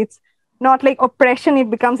Kamtekar said, it's not like oppression, it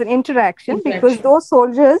becomes an interaction. Because those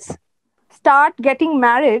soldiers start getting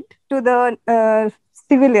married to the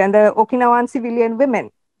the Okinawan civilian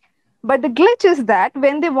women. But the glitch is that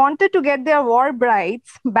when they wanted to get their war brides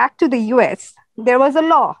back to the US, there was a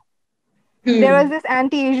law. There was this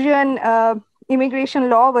anti-Asian immigration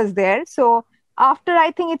law was there. So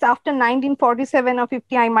I think it's after 1947 or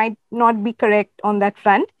 50, I might not be correct on that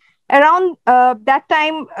front. Around that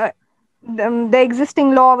time, the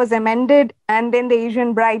existing law was amended, and then the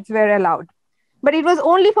Asian brides were allowed. But it was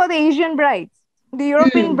only for the Asian brides. The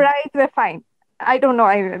European brides were fine. I don't know.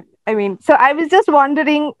 So I was just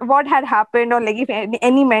wondering what had happened, or like if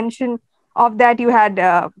any mention of that you had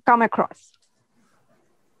come across.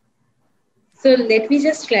 So let me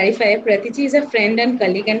just clarify. Pratichi is a friend and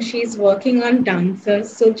colleague, and she's working on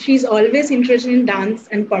dancers. So she's always interested in dance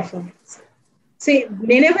and performance. So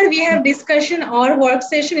whenever we have discussion or work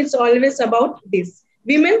session, it's always about this: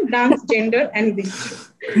 women, dance, gender, and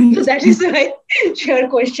this. So that is why your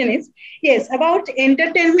question is. Yes, about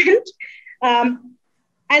entertainment.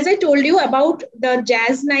 As I told you about the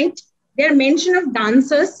jazz night, there are mention of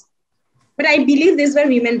dancers, but I believe these were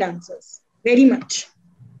women dancers, very much.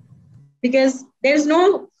 Because there's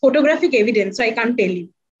no photographic evidence, so I can't tell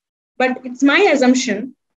you. But it's my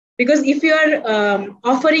assumption, because if you are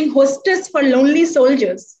offering hostess for lonely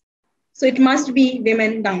soldiers, so it must be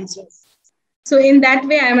women dancers. So in that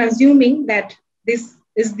way, I'm assuming that this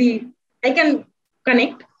is I can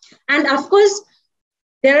connect. And of course,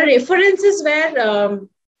 there are references where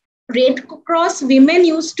Red Cross women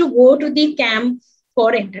used to go to the camp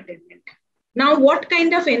for entertainment. Now, what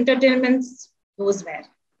kind of entertainments those were?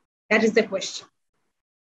 That is the question.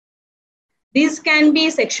 This can be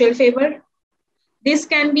sexual favor. This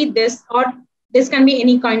can be this, or this can be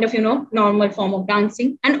any kind of, normal form of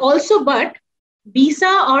dancing. And also, but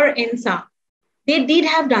BISA or ENSA, they did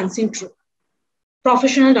have dancing troupe,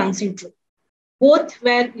 professional dancing troupe. Both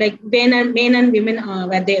were like men and women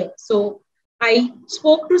were there. So I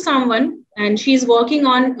spoke to someone, and she's working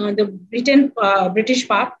on the British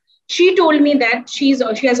part. She told me that she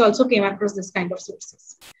has also came across this kind of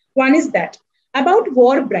sources. One is that about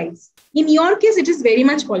war brides. In your case, it is very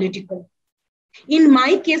much political. In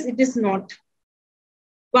my case, it is not.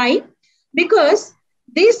 Why? Because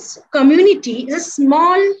this community is a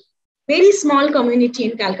very small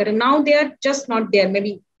community in Calcutta. Now they are just not there.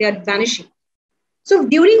 Maybe they are vanishing. So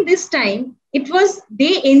during this time,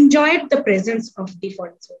 they enjoyed the presence of the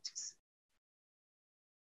foreign soldiers.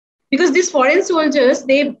 Because these foreign soldiers,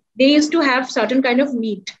 they used to have certain kind of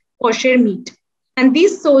meat, kosher meat. And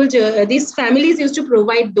these families used to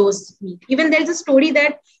provide those meat. Even there's a story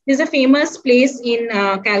that there's a famous place in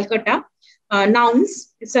Calcutta,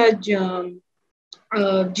 Nouns. It's a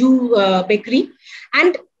Jew bakery.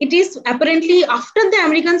 And it is apparently after the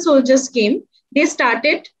American soldiers came, they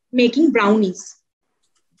started making brownies.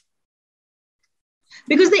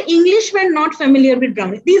 Because the English were not familiar with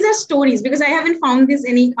brownies. These are stories, because I haven't found this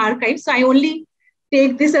in any archives. So I only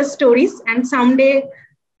take this as stories, and someday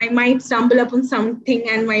I might stumble upon something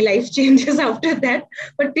and my life changes after that.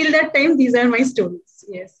 But till that time, these are my stories.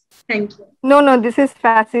 Yes. Thank you. No, this is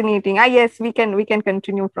fascinating. Yes, we can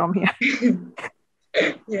continue from here.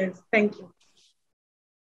 Yes, thank you.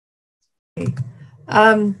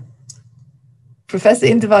 Professor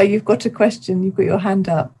Indavar, you've got a question. You've got your hand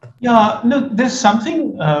up. Yeah, no, there's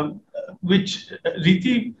something which,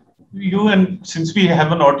 Reeti, you, and since we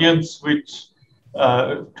have an audience which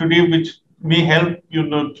today, which may help you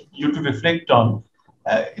to reflect on.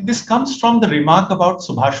 This comes from the remark about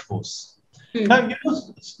Subhash Bose. Now,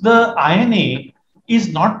 the INA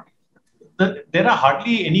is not, there are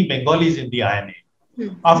hardly any Bengalis in the INA.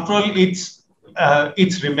 After all,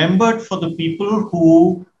 it's remembered for the people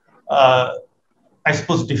who, I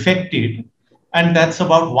suppose, defected, and that's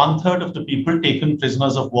about 1/3 of the people taken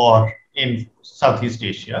prisoners of war in Southeast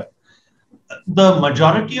Asia. The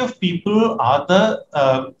majority of people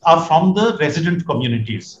are from the resident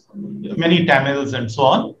communities, many Tamils and so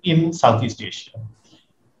on in Southeast Asia.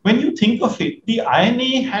 When you think of it, the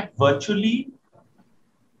INA had virtually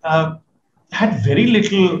had very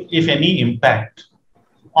little, if any, impact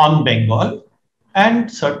on Bengal,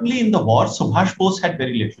 and certainly in the war, Subhash Bose had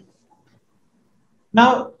very little.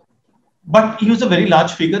 Now, but he was a very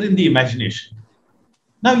large figure in the imagination.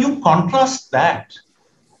 Now you contrast that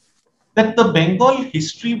the Bengal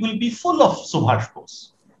history will be full of Subhash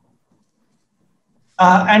Bose.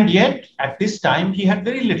 And yet, at this time, he had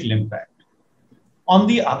very little impact. On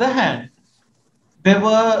the other hand, there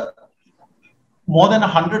were more than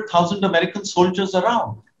 100,000 American soldiers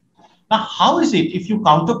around. Now, how is it, if you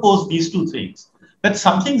counterpose these two things, that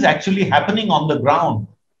something's actually happening on the ground,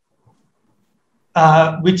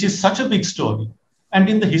 which is such a big story? And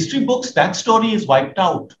in the history books, that story is wiped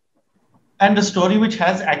out. And a story which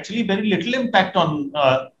has actually very little impact on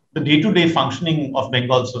the day-to-day functioning of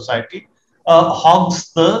Bengal society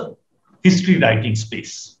hogs the history writing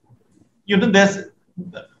space.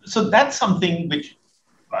 So that's something which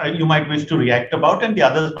you might wish to react about, and the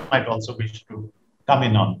others might also wish to come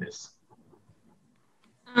in on this.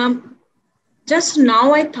 Just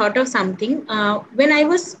now I thought of something. When I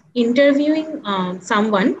was interviewing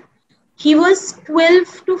someone, he was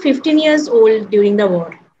 12 to 15 years old during the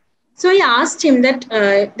war. So I asked him that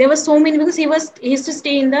there were so many, because he used to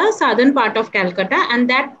stay in the southern part of Calcutta, and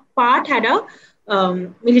that part had a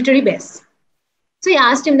military base. So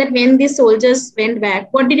I asked him that when these soldiers went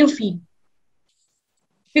back, what did you feel?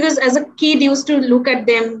 Because as a kid, used to look at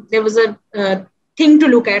them, there was a thing to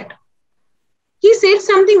look at. He said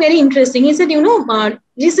something very interesting. He said,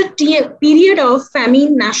 this is a period of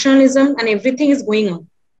famine, nationalism, and everything is going on.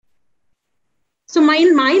 So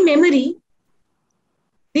in my memory,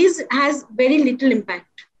 this has very little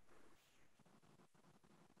impact.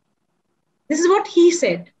 This is what he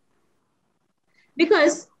said.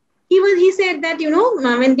 Because he said that,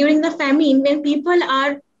 when during the famine, when people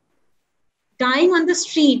are dying on the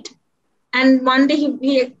street, and one day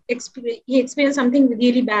he experienced something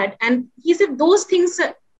really bad, and he said those things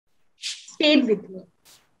stayed with me.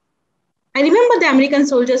 I remember the American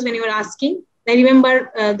soldiers when you were asking. I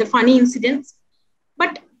remember the funny incidents,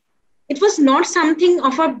 but it was not something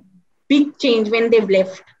of a big change when they've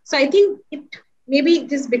left. So I think maybe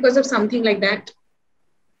it is because of something like that.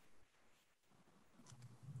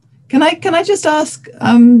 Can I just ask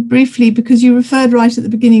briefly, because you referred right at the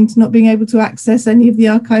beginning to not being able to access any of the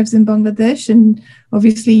archives in Bangladesh, and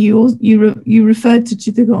obviously you referred to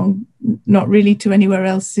Chittagong, not really to anywhere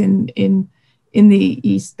else in the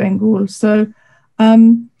East Bengal. So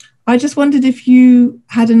I just wondered if you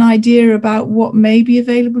had an idea about what may be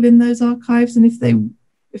available in those archives, and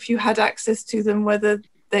if you had access to them, whether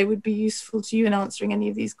they would be useful to you in answering any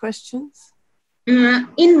of these questions.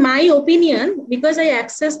 In my opinion, because I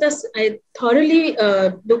thoroughly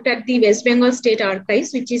looked at the West Bengal State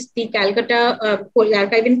Archives, which is the Calcutta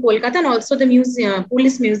archive in Kolkata, and also the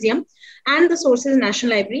Police Museum and the Sources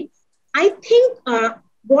National Library. I think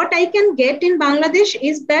what I can get in Bangladesh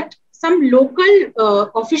is that some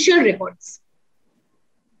local official records.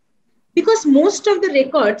 Because most of the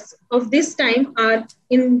records of this time are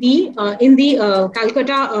in the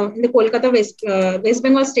Calcutta, in the Kolkata West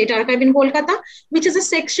Bengal State Archive in Kolkata, which is a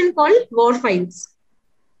section called War Files.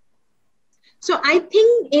 So I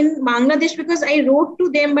think in Bangladesh, because I wrote to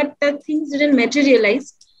them, but the things didn't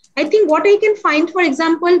materialize, I think what I can find, for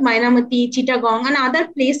example, Mainamati, Chittagong, and other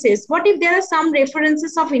places, what if there are some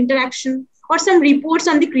references of interaction or some reports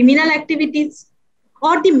on the criminal activities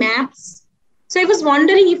or the maps? So I was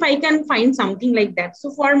wondering if I can find something like that.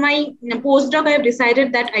 So for my postdoc, I have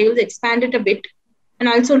decided that I will expand it a bit and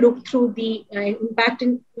also look through the impact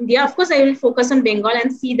in India. Of course, I will focus on Bengal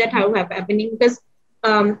and see that how happening, because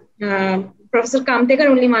Professor Kamtekar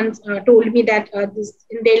only once told me that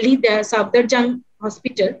in Delhi, the Safdarjung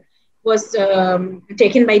hospital was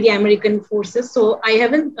taken by the American forces. So I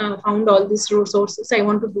haven't found all these resources. I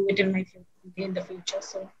want to do it in the future.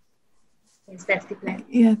 So yes, that's the plan.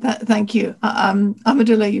 Yeah, thank you.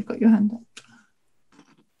 Amadullah, you've got your hand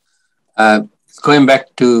up. Going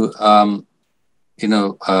back to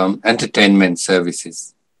entertainment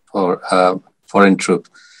services for foreign troops.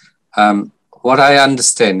 What I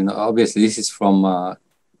understand, obviously this is from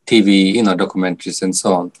TV, documentaries and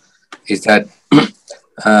so on, is that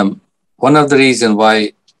one of the reasons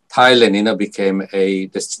why Thailand, became a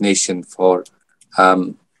destination for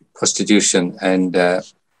prostitution and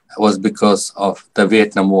was because of the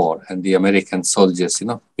Vietnam War and the American soldiers,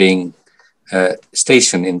 being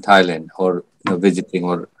stationed in Thailand or visiting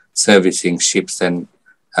or servicing ships and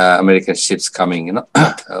American ships coming,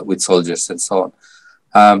 with soldiers and so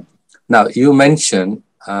on. Now, you mentioned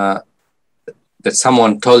that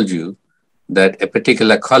someone told you that a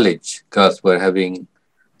particular college girls were having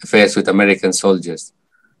affairs with American soldiers.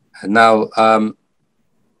 Now,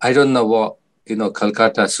 I don't know what,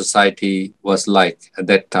 Calcutta society was like at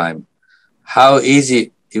that time. How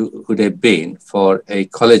easy it would have been for a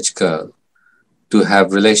college girl to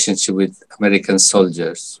have relationship with American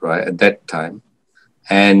soldiers, right, at that time?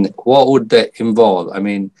 And what would that involve? I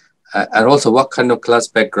mean, and also what kind of class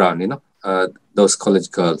background, those college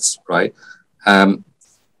girls, right?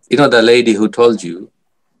 The lady who told you,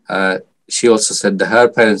 she also said that her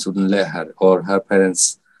parents wouldn't let her, or her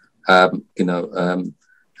parents,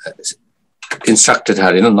 instructed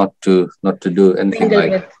her, not to do anything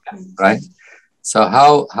like that, right? So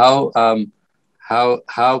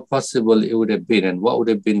how possible it would have been, and what would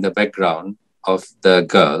have been the background of the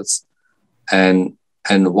girls, and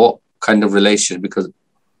what kind of relation? Because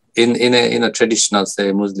in a traditional,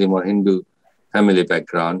 say, Muslim or Hindu family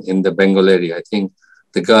background in the Bengal area, I think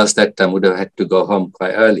the girls that time would have had to go home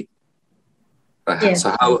quite early. Yes. So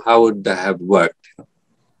how would that have worked?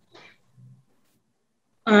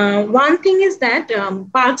 One thing is that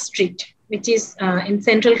Park Street, which is in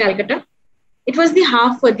central Calcutta, it was the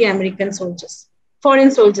half for the American soldiers,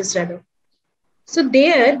 foreign soldiers rather. So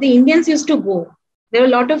there, the Indians used to go. There were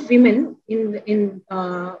a lot of women in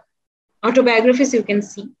autobiographies you can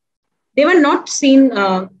see. They were not seen,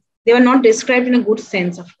 they were not described in a good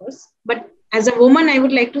sense, of course. But as a woman, I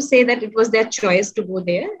would like to say that it was their choice to go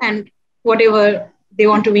there and whatever they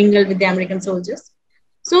want to mingle with the American soldiers.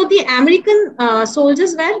 So the American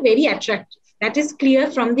soldiers were very attractive. That is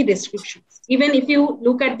clear from the descriptions. Even if you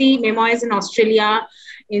look at the memoirs in Australia,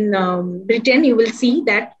 in Britain, you will see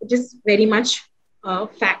that it is very much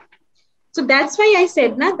fact. So that's why I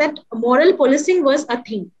said that moral policing was a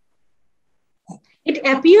thing. It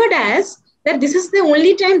appeared as that this is the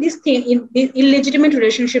only time these illegitimate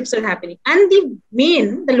relationships are happening. And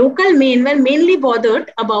the local men were mainly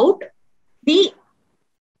bothered about the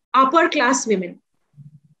upper class women.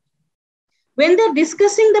 When they're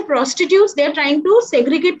discussing the prostitutes, they're trying to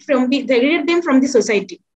segregate them from the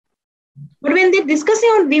society. But when they're discussing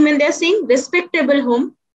on women, they're saying respectable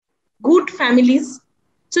home, good families.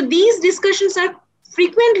 So these discussions are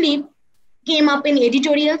frequently came up in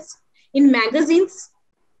editorials, in magazines,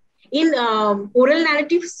 in oral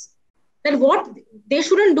narratives, that what they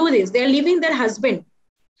shouldn't do this. They're leaving their husband.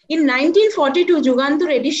 In 1942 Jugantur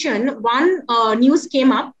edition, one news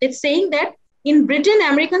came up that's saying that in Britain,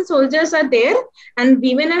 American soldiers are there and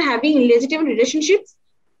women are having illegitimate relationships.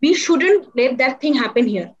 We shouldn't let that thing happen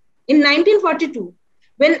here. In 1942,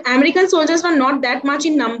 when American soldiers were not that much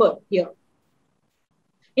in number here.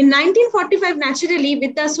 In 1945, naturally,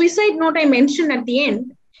 with the suicide note I mentioned at the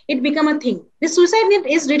end, it became a thing. The suicide note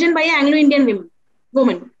is written by an Anglo-Indian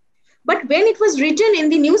woman. But when it was written in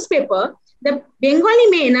the newspaper, the Bengali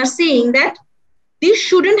men are saying that this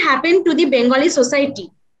shouldn't happen to the Bengali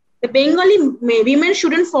society. The Bengali women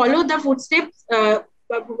shouldn't follow the footsteps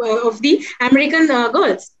of the American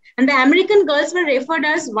girls. And the American girls were referred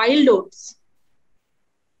as wild oats.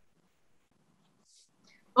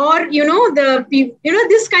 Or,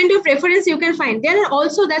 this kind of reference you can find. There are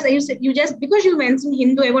also, that you just, because you mentioned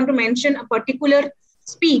Hindu, I want to mention a particular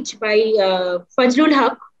speech by Fazlul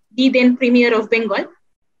Haq, the then Premier of Bengal.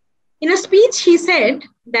 In a speech, he said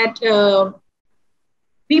that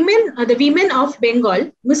the women of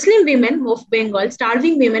Bengal, Muslim women of Bengal,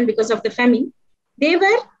 starving women because of the famine, they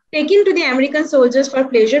were taken to the American soldiers for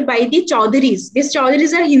pleasure by the Chaudharis. These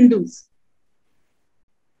Chaudharis are Hindus.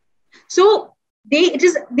 So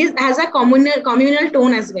this has a communal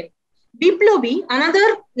tone as well. Biplobi,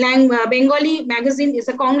 another Bengali magazine, is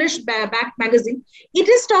a Congress-backed magazine. It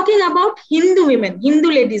is talking about Hindu women, Hindu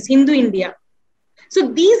ladies, Hindu India. So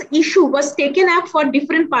this issue was taken up for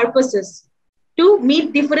different purposes to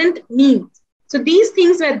meet different needs. So these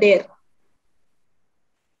things were there.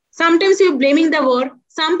 Sometimes you're blaming the war.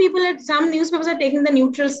 Some newspapers are taking the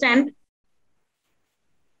neutral stand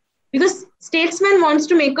because statesman wants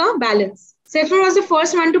to make a balance. Sefer was the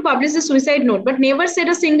first one to publish the suicide note, but never said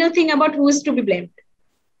a single thing about who is to be blamed.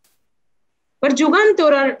 But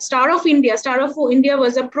Jugantor, Star of India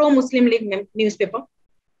was a pro-Muslim League newspaper.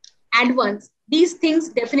 Advance. These things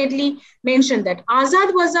definitely mention that.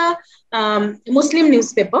 Azad was a Muslim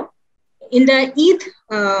newspaper. In the Eid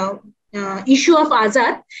issue of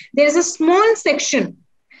Azad, there is a small section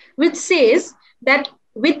which says that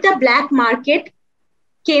with the black market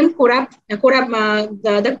came the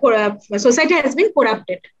society has been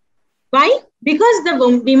corrupted. Why? Because the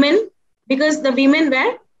women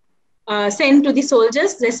were sent to the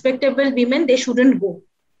soldiers, respectable women, they shouldn't go.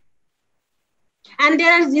 And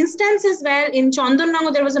there are instances where in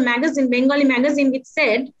Chandernango, there was a magazine, Bengali magazine, which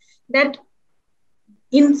said that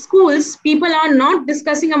in schools, people are not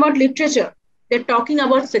discussing about literature. They're talking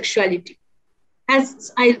about sexuality.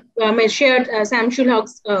 As I shared Sam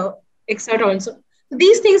Schulhoff's excerpt also. So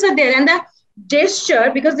these things are there. And the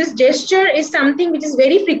gesture, because this gesture is something which is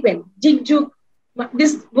very frequent. Jig, juk,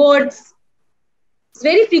 these words, it's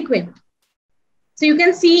very frequent. So you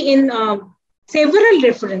can see in several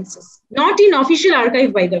references, not in official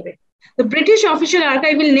archive, by the way. The British official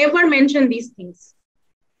archive will never mention these things.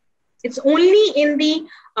 It's only in the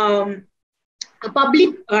public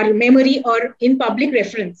memory or in public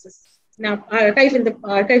references. Now, archive in the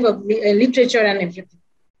archive of literature and everything.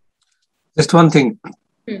 Just one thing.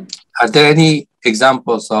 Are there any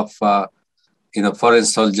examples of foreign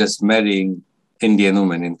soldiers marrying Indian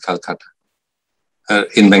women in Calcutta,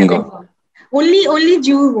 in Bengal? Only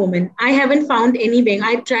Jew women. I haven't found any Bengal.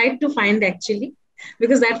 I tried to find actually,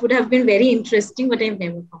 because that would have been very interesting, but I've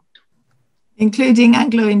never found. Including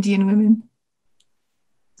Anglo-Indian women.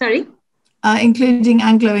 Sorry? Including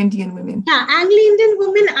Anglo-Indian women. Yeah, Anglo-Indian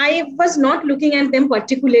women, I was not looking at them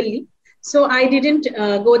particularly. So I didn't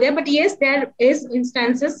go there. But yes, there is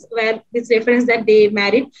instances where this reference that they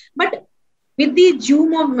married. But with the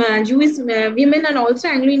Jewish women and also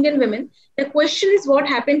Anglo-Indian women, the question is what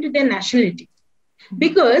happened to their nationality.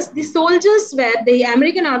 Because the soldiers the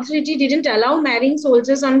American authority didn't allow marrying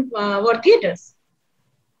soldiers on war theaters.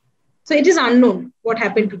 So it is unknown what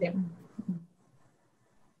happened to them.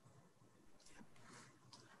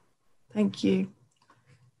 Thank you.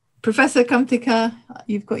 Professor Kamtika,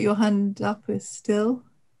 you've got your hand up still.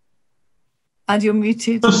 And you're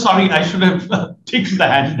muted. Oh, sorry, I should have taken the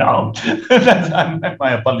hand down.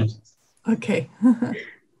 My apologies. Okay.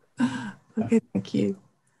 Okay, thank you.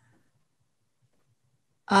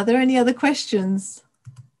 Are there any other questions?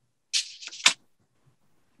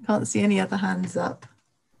 Can't see any other hands up.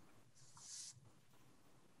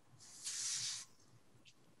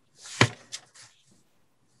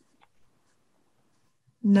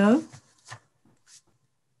 No?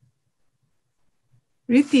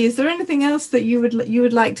 Reeti, is there anything else that you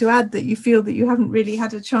would like to add that you feel that you haven't really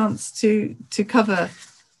had a chance to cover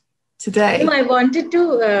today? No, I wanted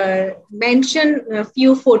to mention a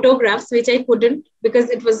few photographs which I couldn't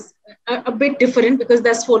because it was a bit different, because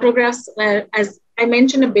those photographs, as I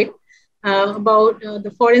mentioned a bit about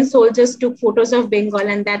the foreign soldiers took photos of Bengal,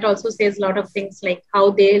 and that also says a lot of things like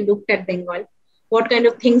how they looked at Bengal, what kind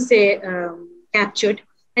of things they captured.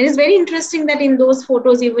 And it's very interesting that in those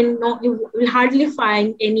photos, you will hardly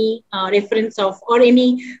find any reference of or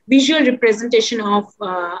any visual representation of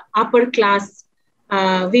upper class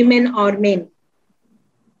women or men.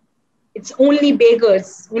 It's only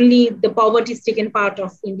beggars, only the poverty-stricken part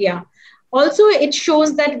of India. Also, it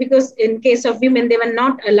shows that because in case of women, they were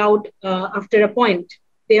not allowed after a point.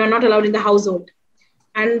 They were not allowed in the household.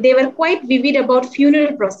 And they were quite vivid about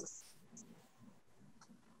funeral process.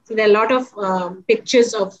 So there are a lot of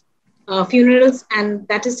pictures of funerals, and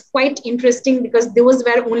that is quite interesting because those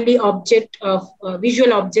were only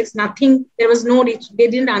visual objects, nothing, there was no ritual, they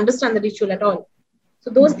didn't understand the ritual at all. So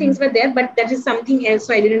those things were there, but that is something else,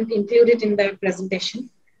 so I didn't include it in the presentation.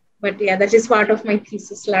 But yeah, that is part of my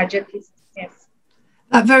thesis, larger thesis, yes.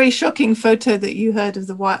 That very shocking photo that you heard of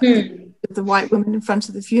the white woman in front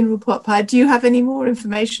of the funeral pot pile, do you have any more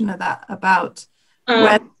information of that about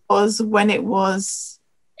when it was?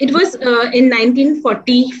 It was in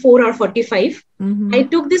 1944 or 45. Mm-hmm. I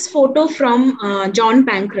took this photo from John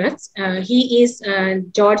Pankratz. He is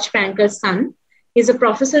George Pankratz's son. He's a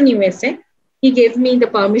professor in USA. He gave me the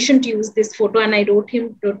permission to use this photo, and I wrote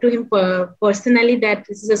to him personally that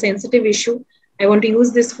this is a sensitive issue. I want to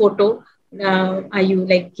use this photo. Are you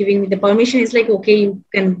like giving me the permission? He's like, okay, you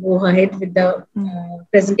can go ahead with the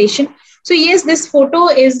presentation. So yes, this photo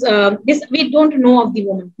is this. We don't know of the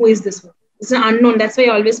woman. Who is this woman? It's an unknown. That's why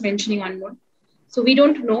I always mentioning unknown. So we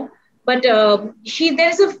don't know. But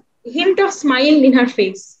there's a hint of smile in her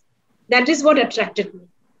face. That is what attracted me.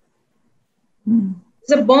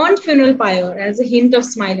 It's a burnt funeral pyre and a hint of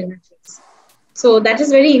smile in her face. So that is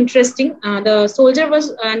very interesting. The soldier was,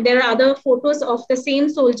 and there are other photos of the same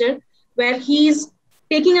soldier where he's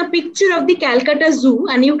taking a picture of the Calcutta Zoo,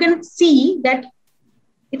 and you can see that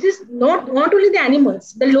it is not only the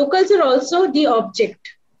animals, the locals are also the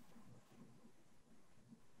object.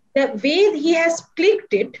 The way he has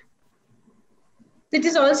clicked it, it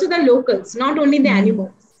is also the locals, not only the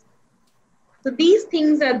animals. So these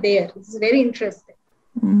things are there. It's very interesting.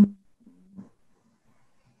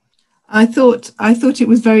 I thought it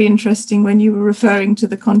was very interesting when you were referring to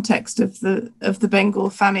the context of the Bengal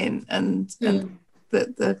famine and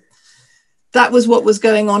that was what was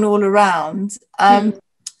going on all around. I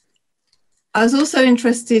was also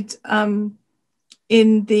interested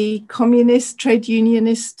in the communist trade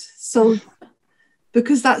unionist soldier,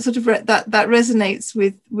 because that sort of that resonates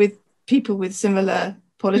with people with similar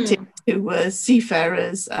politics who were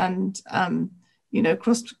seafarers and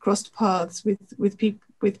crossed paths with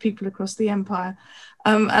people across the empire,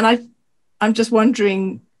 and I'm just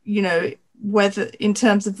wondering, whether in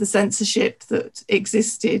terms of the censorship that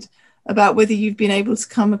existed, about whether you've been able to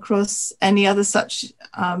come across any other such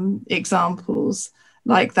examples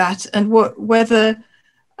like that, and whether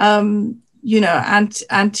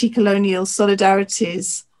anti-colonial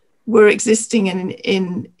solidarities were existing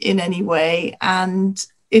in any way, and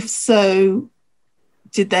if so,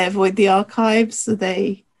 did they avoid the archives? Are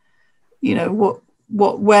they,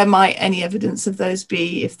 where might any evidence of those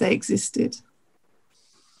be if they existed?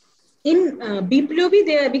 In Biplobi,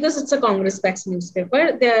 there, because it's a Congress-backed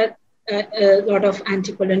newspaper, there are a lot of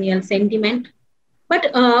anti-colonial sentiment.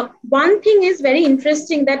 But one thing is very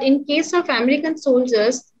interesting, that in case of American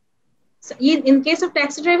soldiers, in case of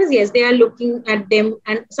taxi drivers, yes, they are looking at them,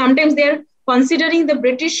 and sometimes they are considering the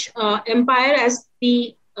British Empire as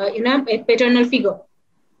the a paternal figure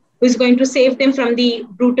who is going to save them from the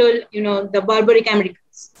brutal, the barbaric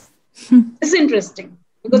Americans. It's interesting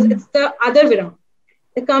because it's the other way around.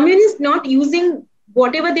 The communists not using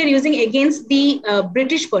whatever they're using against the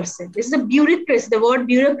British person. This is a bureaucracy. The word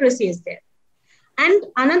bureaucracy is there. And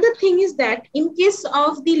another thing is that in case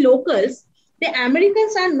of the locals, the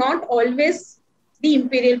Americans are not always the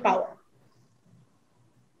imperial power,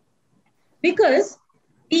 because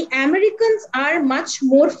the Americans are much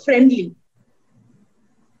more friendly.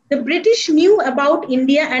 The British knew about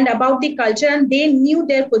India and about the culture, and they knew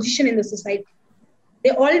their position in the society.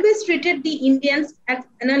 They always treated the Indians at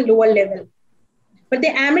a lower level. But the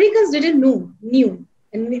Americans didn't know.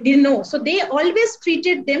 So they always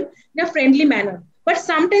treated them in a friendly manner, but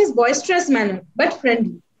sometimes boisterous manner, but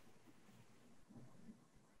friendly.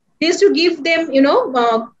 They used to give them,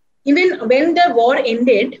 even when the war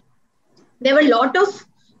ended, there were a lot of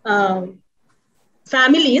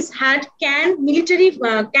families had canned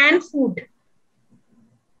food.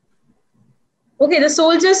 Okay, the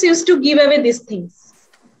soldiers used to give away these things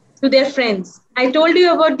to their friends. I told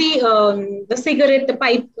you about the cigarette, the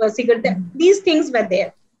pipe cigarette. These things were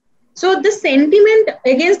there. So the sentiment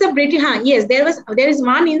against the British, yes, there is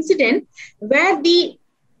one incident where the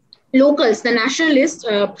locals, the nationalists,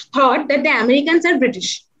 thought that the Americans are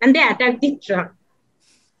British and they attacked the truck.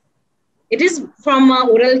 It is from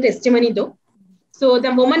oral testimony though. So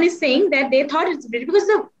the woman is saying that they thought it's British because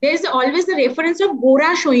there is always the reference of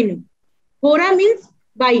Gora Shoinu. Gora means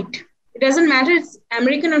white. It doesn't matter, it's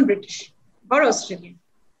American or British or Australian.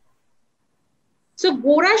 So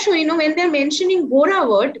Gora Shoinu, when they're mentioning Gora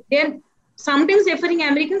word, they're sometimes referring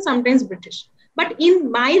American, sometimes British. But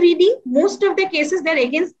in my reading, most of the cases they're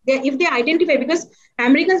against, if they identify, because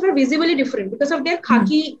Americans were visibly different because of their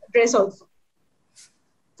khaki dress also.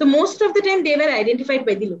 So most of the time they were identified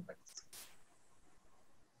by the locals.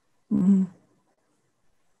 Mm.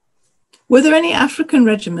 Were there any African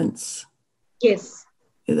regiments? Yes.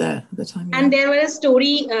 There at the time. And there was a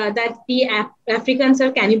story that the Africans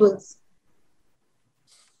are cannibals.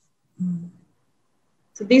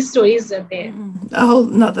 So these stories are there. A whole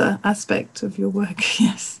another aspect of your work,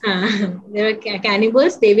 yes. They were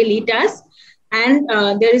cannibals, they will eat us. And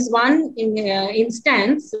there is one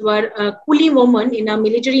instance where a coolie woman in a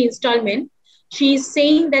military installment, she is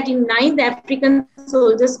saying that in 9 the African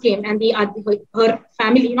soldiers came, and her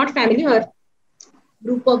family, not family, her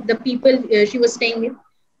group of the people she was staying with,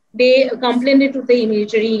 they complained it to the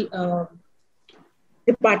military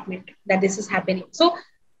department that this is happening. So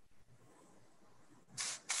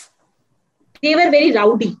they were very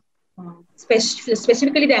rowdy,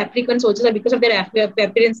 specifically the African soldiers, because of their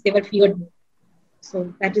appearance, they were feared more.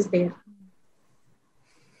 So that is there.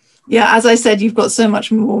 Yeah, as I said, you've got so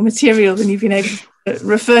much more material than you've been able to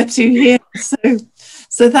refer to here.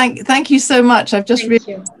 So thank you so much. I've just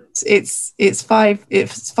realized it's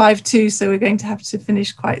 5:02, so we're going to have to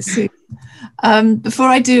finish quite soon. Before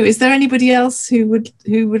I do, is there anybody else who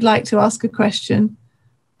would like to ask a question?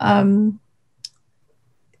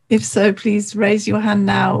 If so, please raise your hand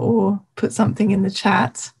now or put something in the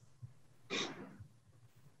chat.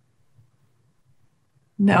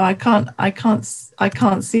 No, I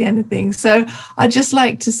can't see anything. So I'd just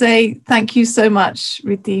like to say thank you so much,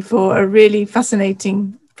 Reeti, for a really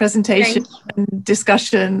fascinating presentation and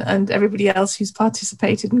discussion, and everybody else who's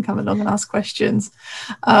participated and come along and asked questions.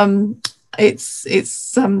 It's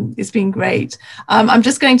been great. I'm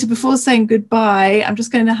just going to, before saying goodbye, I'm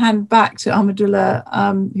just going to hand back to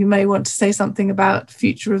Ahmadullah, who may want to say something about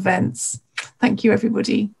future events. Thank you,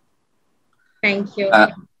 everybody. Thank you.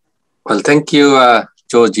 Well, thank you,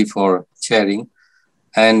 Georgie, for sharing,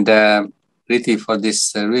 and Reeti for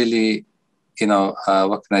this really,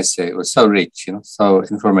 what can I say? It was so rich, so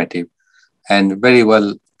informative, and very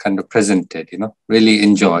well kind of presented. Really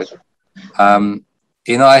enjoyed. I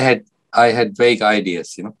had vague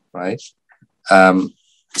ideas, right?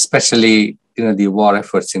 Especially the war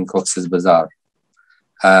efforts in Cox's Bazar,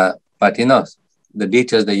 but the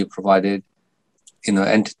details that you provided,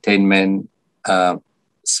 entertainment,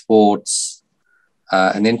 sports,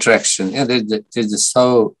 and interaction, they're just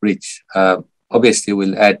so rich. Obviously,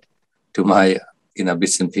 will add to my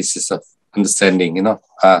bits and pieces of understanding,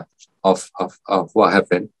 of what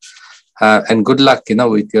happened. And good luck,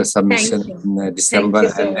 with your submission in December,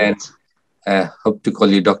 and hope to call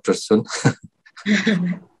you doctor soon.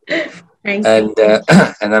 Thank and you.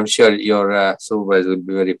 And I'm sure your supervisor will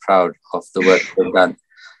be very proud of the work you've done.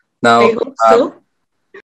 Now, I hope so.